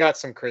 I got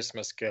some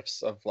Christmas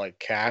gifts of like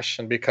cash,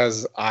 and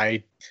because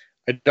I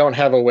don't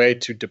have a way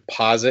to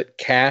deposit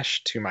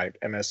cash to my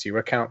MSU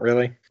account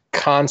really.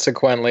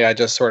 Consequently, I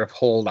just sort of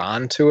hold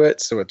on to it,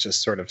 so it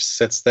just sort of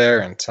sits there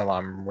until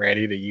I'm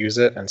ready to use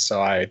it. And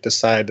so I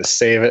decided to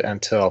save it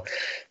until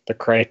the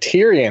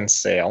Criterion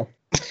sale.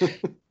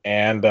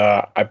 And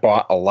I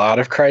bought a lot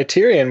of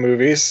Criterion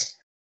movies,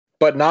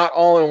 but not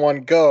all in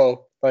one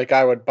go. Like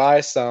I would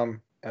buy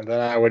some, and then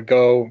I would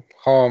go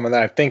home, and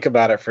then I'd think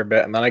about it for a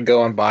bit, and then I'd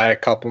go and buy a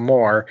couple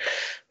more.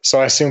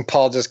 So I assume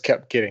Paul just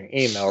kept getting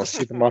emails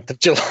through the month of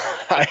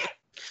July,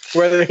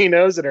 whether he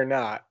knows it or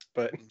not.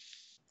 But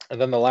and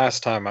then the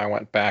last time I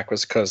went back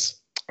was because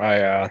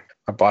I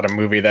bought a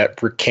movie that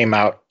came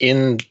out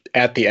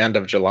at the end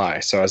of July,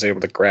 so I was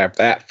able to grab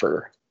that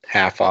for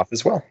half off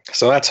as well.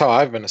 So that's how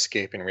I've been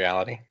escaping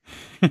reality.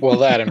 Well,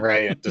 that and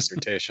writing a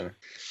dissertation.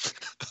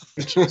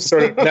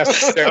 Sort of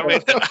necessarily.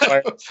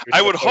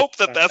 I would hope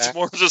that that's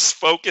more just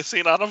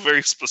focusing on a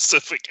very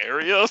specific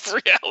area of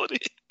reality.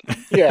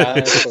 Yeah.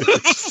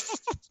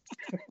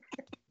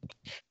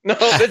 No,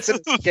 it's a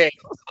game.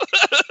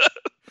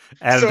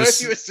 So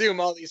if you assume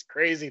all these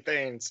crazy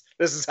things,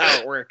 this is how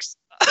it works.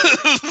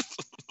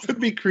 Could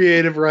be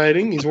creative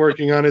writing. He's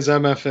working on his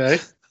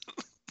MFA.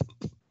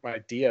 My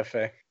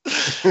DFA.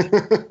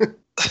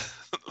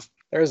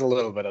 There's a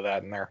little bit of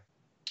that in there.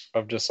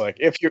 Of just like,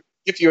 if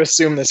you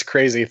assume this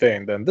crazy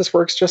thing, then this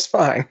works just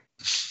fine.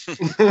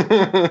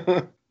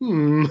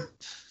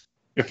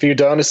 If you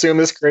don't assume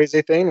this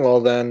crazy thing,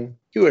 well then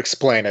you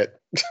explain it.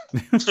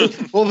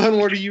 Well then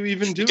what are you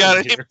even doing? You got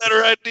any here?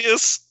 better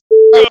ideas?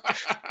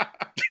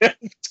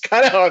 It's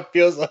kind of how it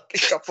feels like a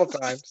couple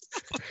times.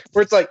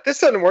 Where it's like, this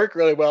doesn't work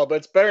really well, but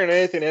it's better than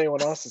anything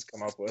anyone else has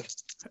come up with.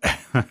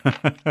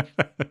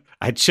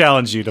 I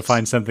challenge you to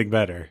find something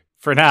better.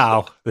 For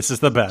now, this is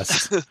the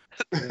best.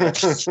 And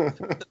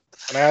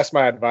I asked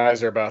my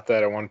advisor about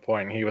that at one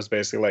point, and he was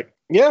basically like,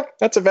 yeah,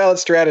 that's a valid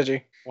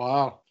strategy.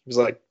 Wow. He was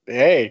like,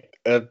 hey,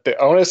 the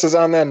onus is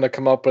on them to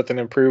come up with an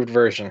improved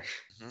version.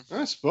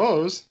 I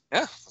suppose.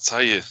 Yeah, that's how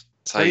you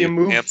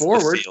move enhance the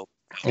forward. field.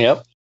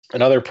 Yep.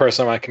 Another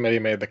person on my committee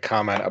made the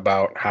comment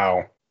about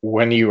how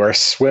when you are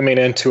swimming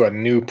into a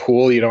new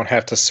pool, you don't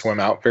have to swim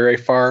out very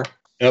far.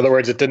 In other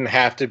words, it didn't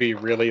have to be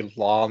really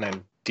long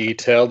and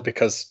detailed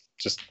because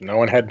just no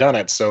one had done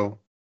it. So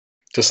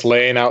just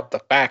laying out the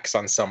facts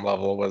on some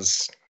level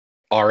was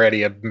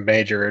already a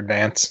major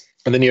advance.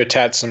 And then you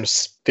attach some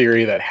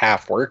theory that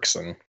half works,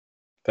 and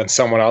then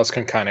someone else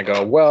can kind of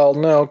go, well,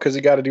 no, because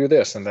you got to do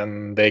this. And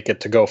then they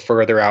get to go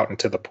further out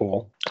into the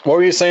pool. What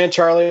were you saying,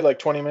 Charlie, like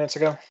 20 minutes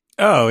ago?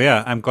 Oh,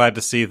 yeah. I'm glad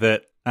to see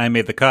that I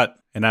made the cut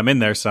and I'm in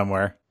there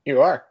somewhere.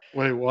 You are.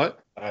 Wait, what?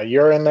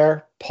 You're in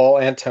there. Paul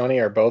and Tony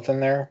are both in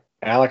there.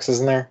 Alex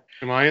is in there.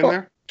 Am I in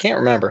there? Can't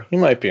remember. You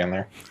might be in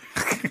there.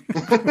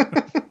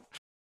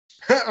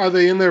 Are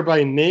they in there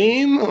by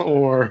name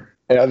or?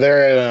 Yeah,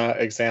 they're in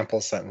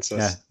example sentences.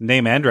 Yeah,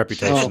 name and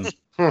reputation.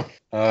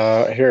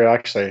 Here,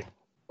 actually,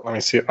 let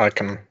me see if I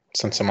can,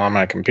 since I'm on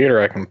my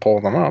computer, I can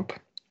pull them up.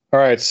 All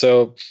right,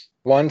 so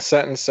one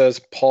sentence says,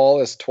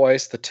 Paul is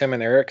twice the Tim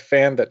and Eric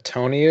fan that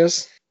Tony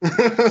is.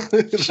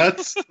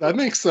 That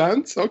makes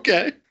sense.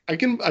 Okay. I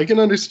can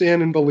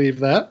understand and believe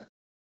that.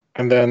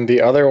 And then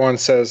the other one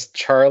says,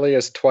 Charlie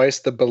is twice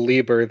the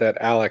believer that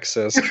Alex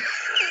is.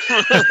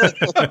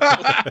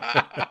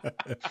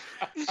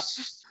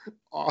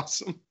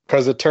 Awesome.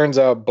 Because it turns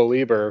out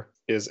believer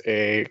is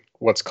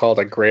what's called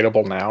a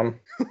gradable noun,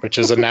 which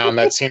is a noun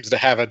that seems to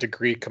have a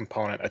degree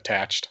component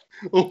attached.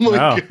 Oh my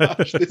Wow.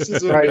 gosh, this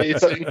is Right.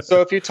 amazing.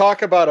 So if you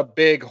talk about a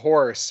big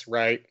horse,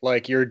 right,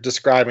 like you're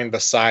describing the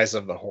size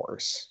of the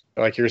horse.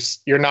 Like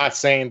you're not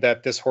saying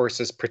that this horse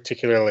is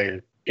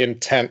particularly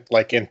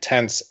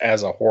intense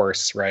as a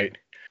horse, right?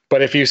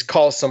 But if you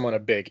call someone a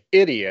big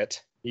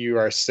idiot, you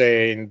are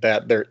saying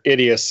that their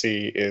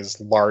idiocy is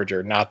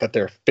larger, not that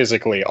they're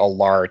physically a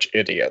large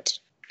idiot.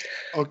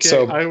 Okay,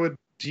 So-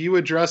 do you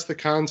address the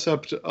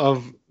concept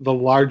of the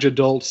large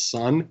adult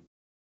son?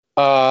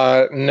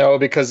 No,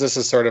 because this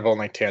is sort of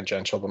only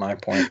tangential to my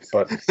point.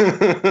 But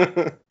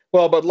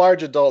but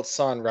large adult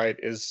son, right,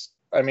 is,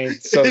 I mean,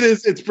 so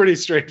it's pretty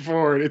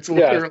straightforward. It's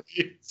literally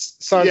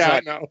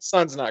son's no.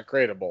 son's not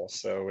gradable,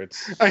 so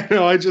it's I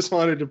know. I just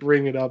wanted to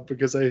bring it up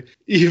because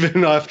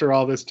even after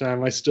all this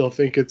time, I still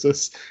think it's a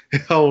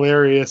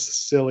hilarious,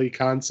 silly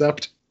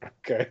concept.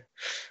 okay.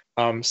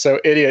 So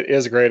idiot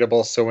is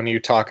gradable. So when you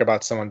talk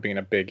about someone being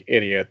a big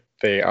idiot,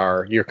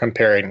 you're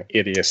comparing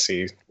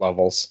idiocy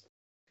levels.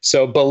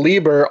 So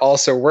believer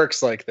also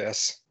works like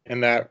this,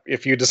 in that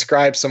if you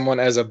describe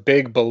someone as a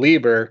big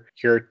believer,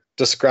 you're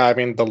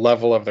describing the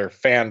level of their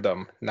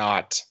fandom,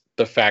 not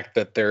the fact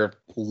that they're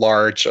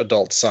large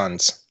adult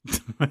sons.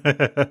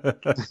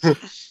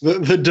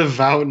 The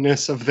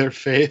devoutness of their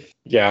faith.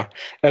 Yeah.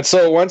 And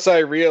so once I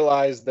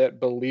realized that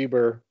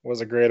believer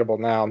was a gradable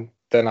noun,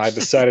 then I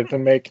decided to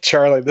make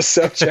Charlie the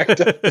subject.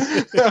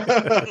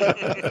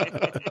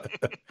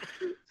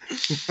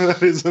 That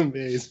is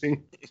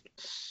amazing.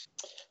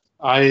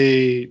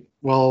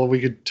 We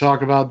could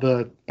talk about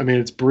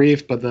it's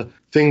brief, but the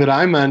thing that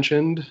I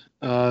mentioned,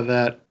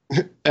 that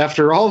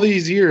after all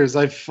these years,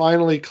 I've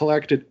finally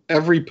collected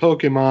every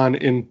Pokemon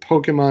in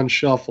Pokemon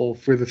Shuffle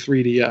for the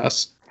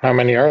 3DS. How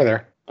many are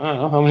there? I don't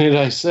know, how many did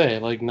I say?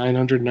 Like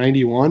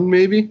 991,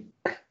 maybe?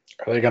 Are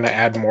they going to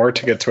add more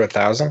to get to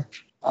 1,000?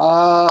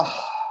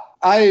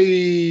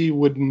 I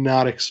would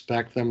not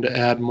expect them to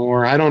add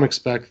more. I don't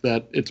expect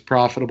that it's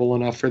profitable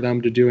enough for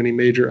them to do any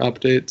major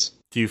updates.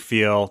 Do you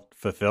feel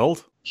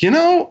fulfilled?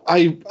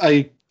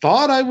 I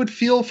thought I would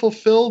feel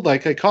fulfilled.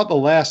 Like, I caught the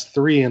last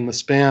 3 in the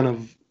span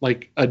of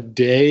like a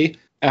day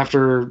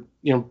after,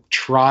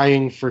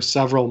 trying for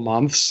several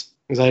months,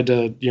 because I had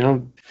to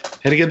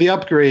get the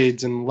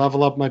upgrades and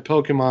level up my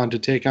Pokemon to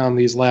take on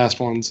these last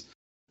ones.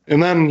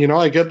 And then,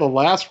 I get the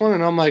last one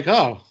and I'm like,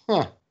 I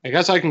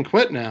guess I can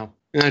quit now.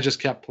 And I just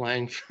kept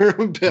playing for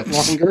a bit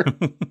longer.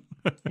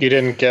 You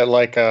didn't get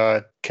like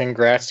a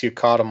congrats, you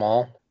caught them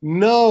all?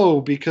 No,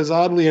 because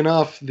oddly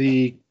enough,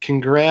 the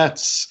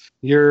congrats,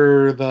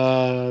 you're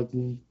the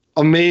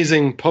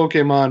amazing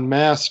Pokemon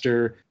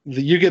master,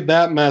 you get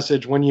that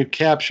message when you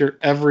capture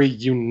every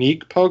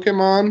unique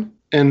Pokemon.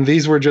 And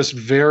these were just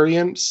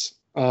variants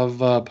of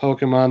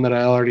Pokemon that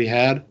I already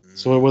had.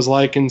 So it was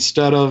like,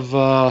 instead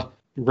of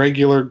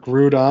regular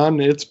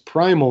Groudon, it's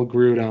Primal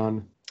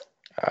Groudon.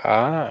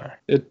 Ah.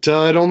 It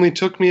only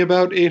took me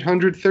about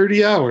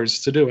 830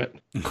 hours to do it.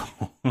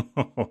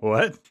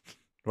 What?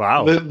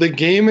 Wow. The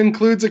game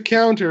includes a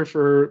counter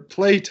for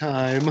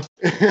playtime,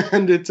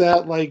 and it's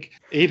at like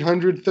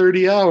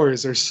 830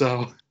 hours or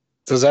so.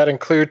 Does that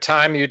include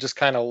time you just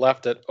kind of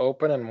left it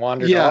open and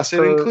wandered off Yes, it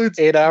for includes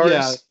 8 hours?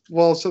 Yeah,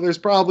 well, so there's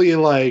probably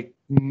like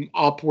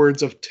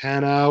upwards of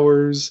 10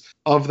 hours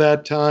of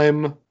that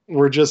time.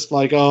 We're just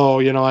like,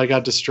 I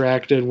got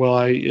distracted while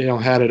I,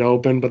 had it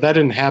open, but that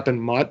didn't happen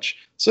much.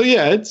 So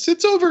yeah,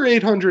 it's over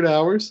 800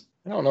 hours.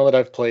 I don't know that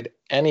I've played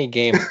any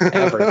game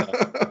ever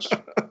that much.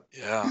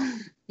 Yeah.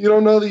 You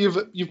don't know that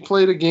you've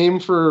played a game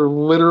for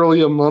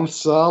literally a month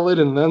solid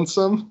and then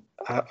some?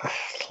 No,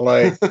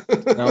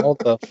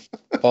 the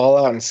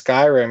Fallout and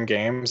Skyrim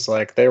games,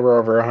 like they were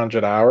over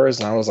 100 hours,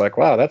 and I was like,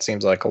 wow, that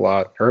seems like a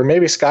lot. Or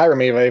maybe Skyrim,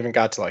 maybe I even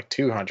got to like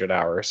 200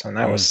 hours, and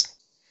that was.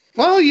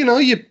 Well,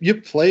 you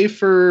play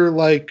for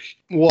like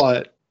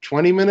what,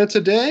 20 minutes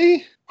a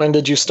day? When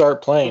did you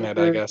start playing it?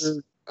 I guess.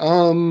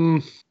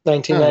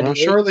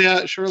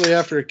 1998. Shortly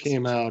after it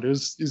came out. It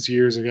was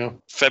years ago.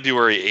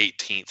 February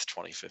 18th,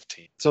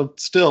 2015. So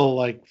still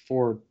like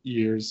 4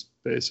 years,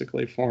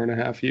 basically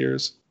 4.5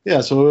 years.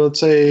 Yeah, so let's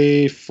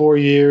say 4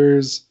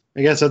 years.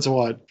 I guess that's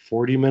what,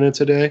 40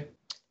 minutes a day?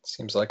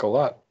 Seems like a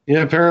lot.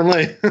 Yeah,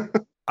 apparently.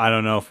 I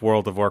don't know if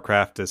World of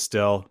Warcraft is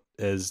still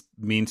as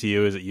mean to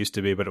you as it used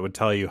to be, but it would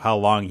tell you how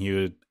long you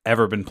had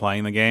ever been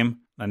playing the game.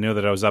 I knew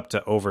that I was up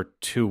to over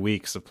 2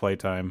 weeks of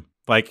playtime.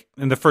 Like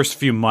in the first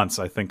few months,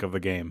 I think, of the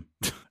game.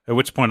 At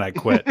which point I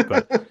quit.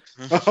 But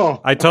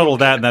I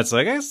totaled that, and that's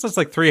like, I guess that's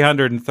like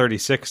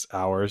 336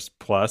 hours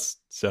plus.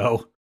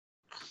 So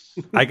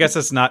I guess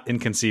it's not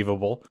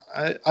inconceivable.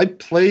 I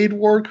played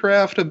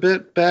Warcraft a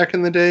bit back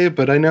in the day,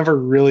 but I never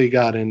really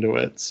got into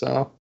it.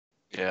 So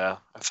Yeah,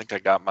 I think I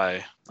got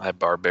my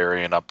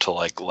barbarian up to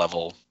like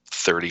level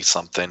 30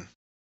 something,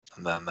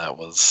 and then that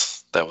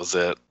was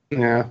it.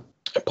 yeah.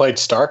 I played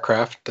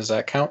StarCraft. Does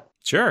that count?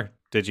 Sure.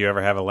 Did you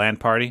ever have a LAN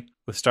party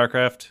with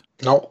StarCraft?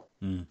 Nope.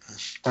 Mm.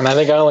 And I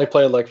think I only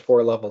played like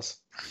 4 levels.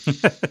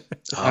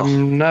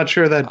 I'm not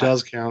sure that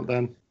does count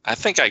then. I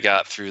think I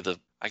got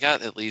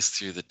at least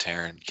through the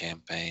Terran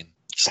campaign.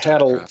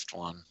 Had a- StarCraft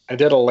one. I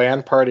did a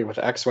LAN party with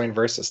X-Wing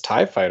versus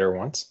TIE Fighter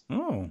once.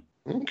 Oh.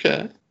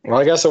 Okay. Well,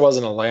 I guess it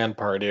wasn't a LAN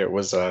party. It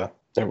was a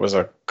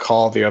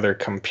call the other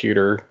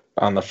computer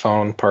on the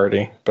phone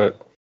party.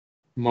 But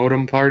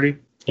Modem party.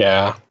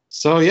 yeah,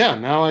 So yeah,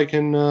 now I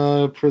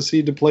can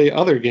proceed to play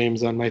other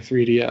games on my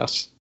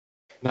 3DS.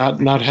 I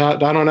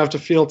don't have to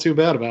feel too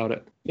bad about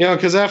it.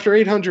 Because after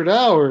 800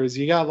 hours,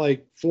 you got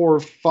like 4 or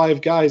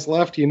 5 guys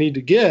left you need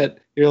to get.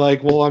 You're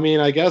like, well, I mean,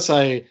 I guess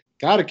I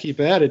got to keep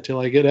at it till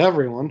I get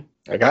everyone.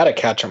 I gotta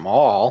catch them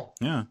all.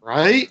 Yeah.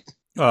 Right?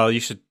 Well, you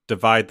should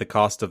divide the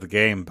cost of the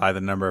game by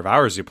the number of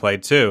hours you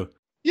played, too.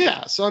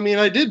 Yeah, so I mean,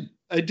 I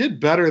did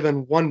better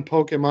than 1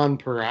 Pokemon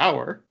per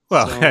hour.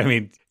 Well, so. I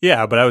mean,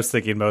 yeah, but I was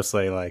thinking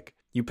mostly like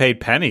you paid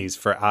pennies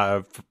for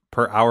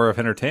per hour of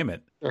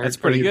entertainment. That's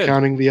pretty Are you good.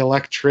 counting the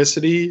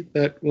electricity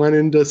that went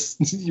into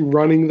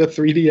running the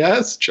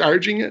 3DS,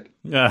 charging it?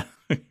 Yeah.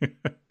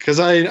 Because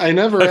I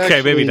never Okay,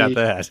 actually, maybe not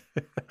that.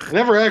 I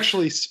never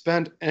actually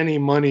spent any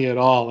money at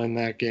all in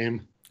that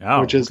game,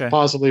 which is okay.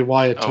 possibly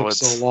why it took it's-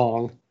 so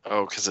long.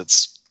 Oh, because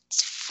it's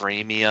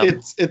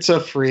freemium. It's a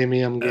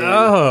freemium game.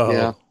 Oh,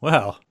 Yeah.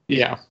 well.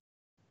 Yeah.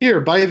 Here,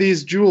 buy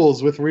these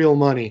jewels with real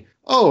money.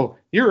 Oh,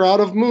 you're out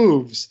of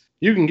moves.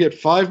 You can get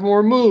 5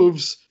 more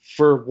moves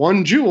for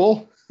 1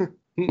 jewel.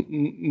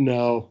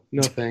 No,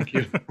 thank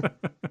you.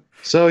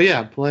 So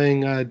yeah,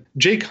 playing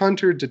Jake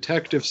Hunter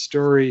Detective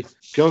Story,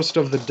 Ghost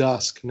of the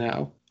Dusk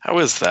now. How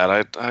is that?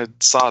 I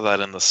saw that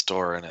in the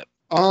store and it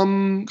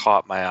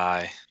caught my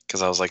eye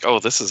because I was like, oh,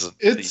 this is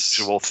the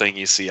usual thing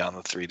you see on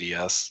the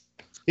 3DS.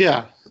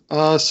 Yeah.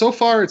 So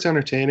far it's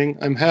entertaining.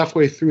 I'm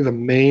halfway through the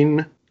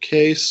main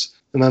case,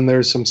 and then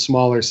there's some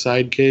smaller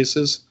side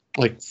cases,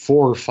 like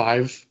 4 or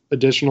 5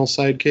 additional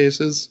side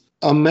cases.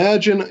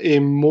 Imagine a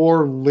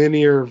more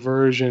linear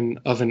version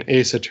of an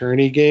Ace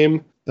Attorney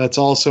game that's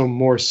also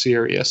more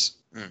serious.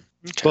 Okay.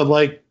 But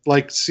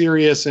like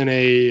serious in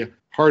a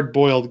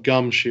hard-boiled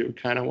gumshoe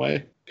kind of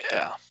way.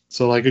 Yeah.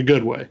 So like a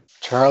good way.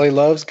 Charlie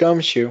loves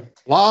Gumshoe.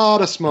 A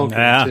lot of smoking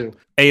too.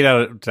 8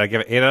 out of, did I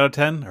give it 8 out of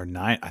 10 or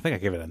 9? I think I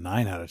gave it a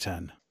 9 out of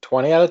 10.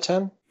 20 out of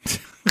 10?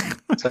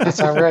 Does that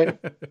sound right?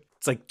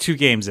 It's like 2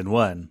 games in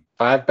one.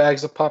 5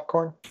 bags of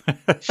popcorn?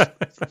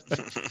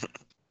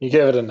 You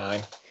give it a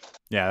 9.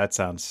 Yeah, that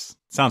sounds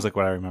like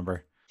what I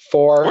remember.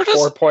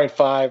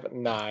 4.5,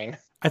 9.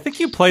 I think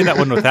you played that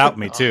one without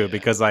me too,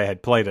 because I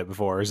had played it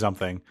before or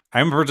something. I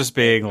remember just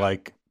being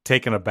like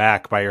taken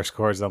aback by your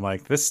scores. I'm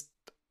like,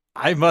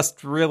 I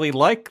must really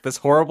like this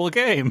horrible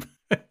game.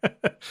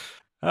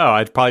 Oh,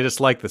 I'd probably just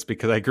like this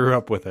because I grew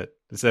up with it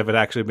instead of it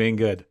actually being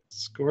good.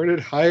 Scored it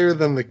higher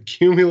than the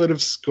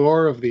cumulative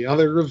score of the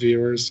other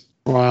reviewers.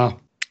 Wow.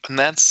 And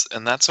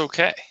that's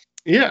okay.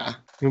 Yeah.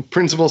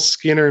 Principal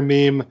Skinner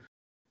meme.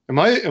 Am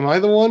I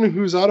the one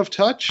who's out of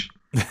touch?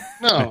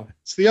 No,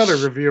 it's the other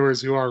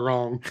reviewers who are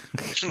wrong.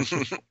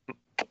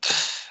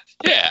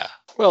 Yeah.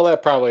 Well,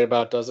 that probably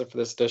about does it for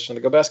this edition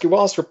of the Gobeski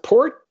Wallace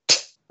Report.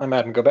 I'm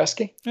Adam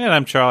Gobeski. And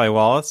I'm Charlie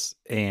Wallace.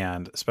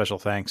 And special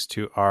thanks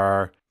to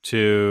I'm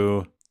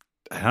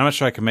not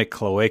sure I can make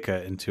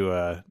cloaca into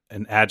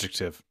an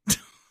adjective.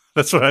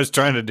 That's what I was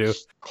trying to do.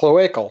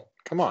 Cloacal.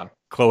 Come on.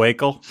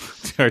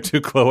 Cloacal. Our 2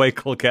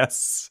 cloacal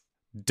guests.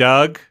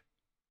 Doug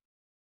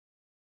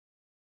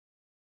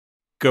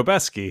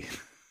Gobeski.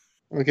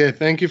 Okay,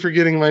 thank you for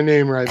getting my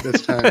name right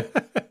this time.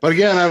 But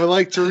again, I would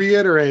like to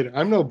reiterate,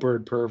 I'm no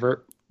bird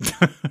pervert.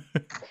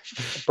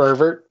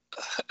 Pervert.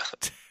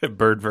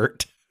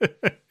 Birdvert.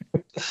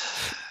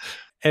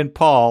 And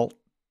Paul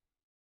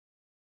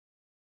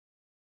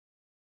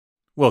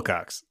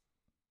Wilcox.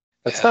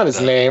 That's not his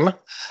name.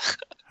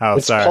 Oh,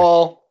 It's sorry.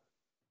 Paul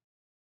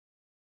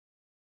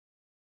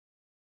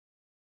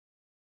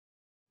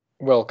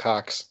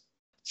Wilcox.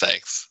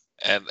 Thanks.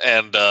 And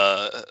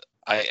I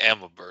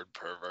am a bird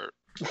pervert.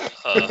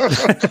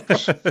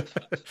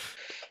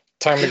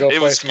 Time to go It play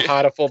was some good.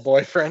 Hotiful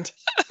Boyfriend.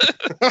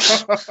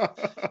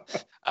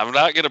 I'm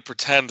not going to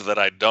pretend that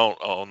I don't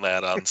own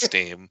that on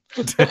Steam.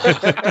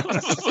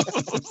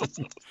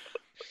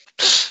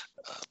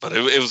 But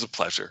it was a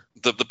pleasure.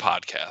 The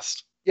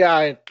podcast.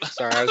 Yeah,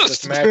 sorry, I was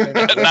just imagining.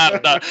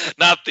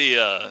 not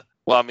the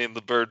well, I mean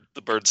the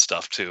bird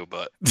stuff too,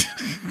 but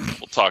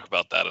we'll talk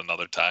about that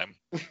another time.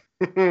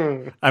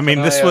 I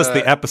mean, this was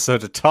the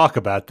episode to talk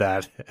about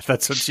that, if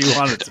that's what you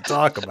wanted to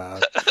talk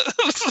about.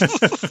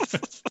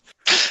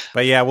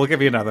 But yeah, we'll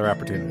give you another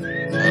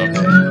opportunity. Okay.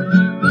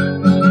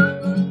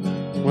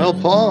 Well,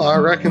 Paul, I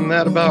reckon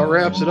that about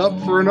wraps it up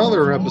for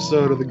another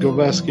episode of the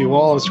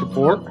Gobeski-Wallace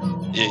Report.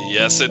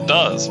 Yes, it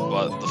does,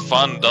 but the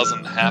fun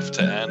doesn't have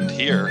to end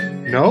here.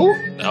 No?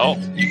 No,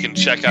 you can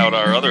check out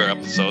our other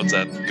episodes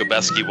at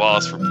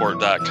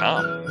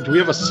GobeskiWallaceReport.com. Do we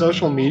have a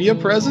social media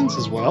presence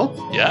as well?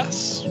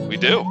 Yes, we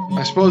do.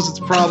 I suppose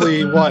it's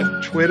probably,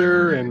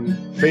 Twitter and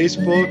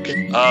Facebook?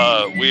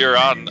 We are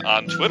on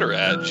Twitter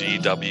at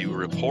GW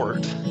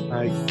Report.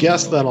 I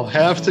guess that'll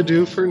have to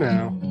do for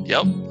now.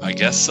 Yep, I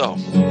guess so.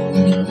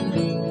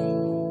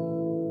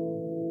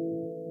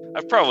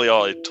 I've probably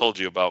already told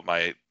you about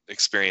my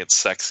experience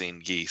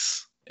sexing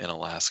geese in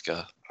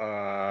Alaska.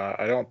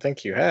 I don't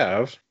think you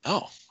have.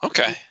 Oh,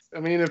 okay. I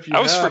mean, if you I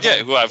always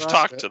forget who I've trust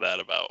talked it. to that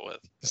about with.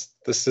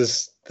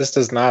 This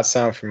does not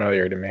sound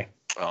familiar to me.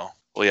 Oh,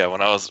 well, yeah.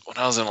 When I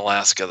was in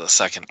Alaska the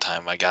second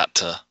time, I got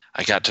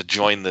to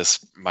join this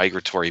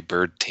migratory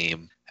bird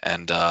team,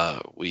 and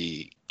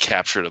we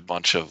captured a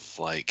bunch of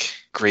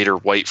greater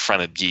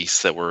white-fronted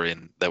geese that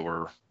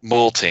were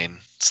molting,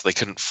 so they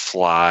couldn't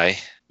fly.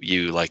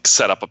 You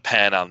set up a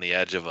pen on the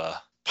edge of a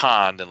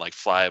pond and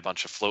fly a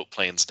bunch of float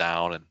planes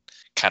down and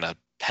kind of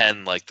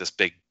pen this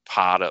big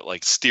pot,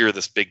 steer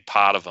this big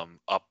pot of them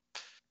up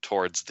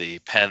towards the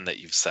pen that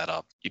you've set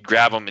up. You'd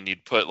grab them and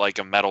you'd put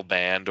a metal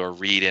band or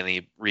read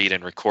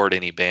and record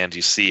any band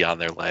you see on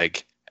their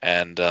leg,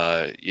 and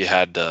you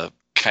had to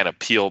kind of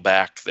peel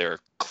back their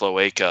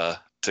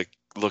cloaca to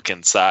look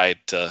inside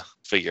to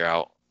figure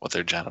out what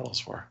their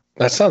genitals were.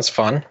 That sounds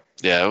fun.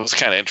 Yeah, it was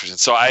kind of interesting.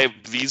 So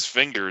these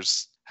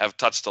fingers have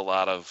touched a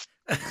lot of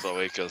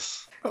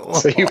cloacas.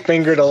 So you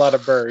fingered a lot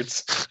of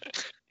birds.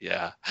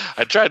 Yeah,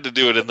 I tried to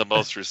do it in the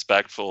most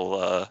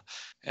respectful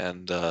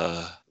and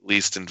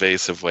least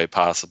invasive way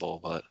possible,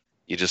 but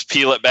you just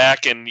peel it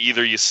back and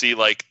either you see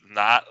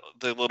not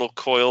the little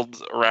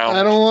coiled around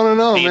I don't want to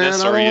know,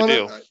 penis, man. or you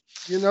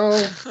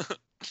do.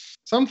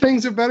 Some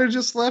things are better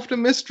just left a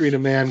mystery to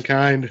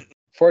mankind.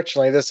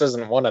 Fortunately, this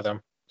isn't one of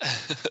them.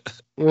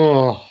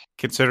 Oh.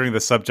 Considering the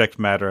subject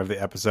matter of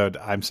the episode,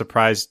 I'm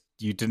surprised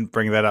you didn't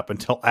bring that up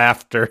until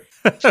after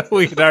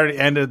we had already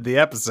ended the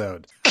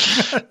episode.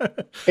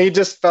 He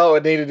just felt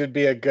it needed to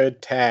be a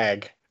good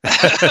tag.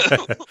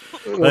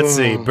 Let's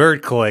see.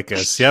 Bird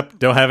cloacas. Yep.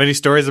 Don't have any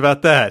stories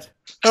about that.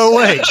 Oh,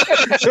 wait.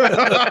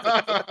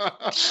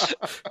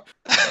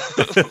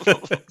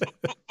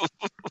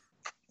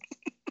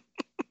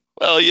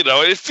 Well,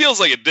 it feels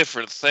like a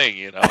different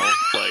thing,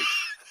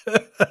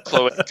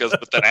 cloacas,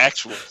 but then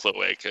actual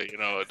cloaca,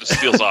 it just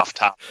feels off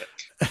topic.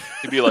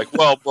 You'd be like,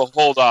 well,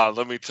 hold on,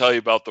 let me tell you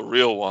about the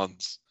real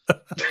ones.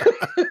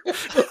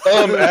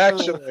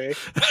 Actually.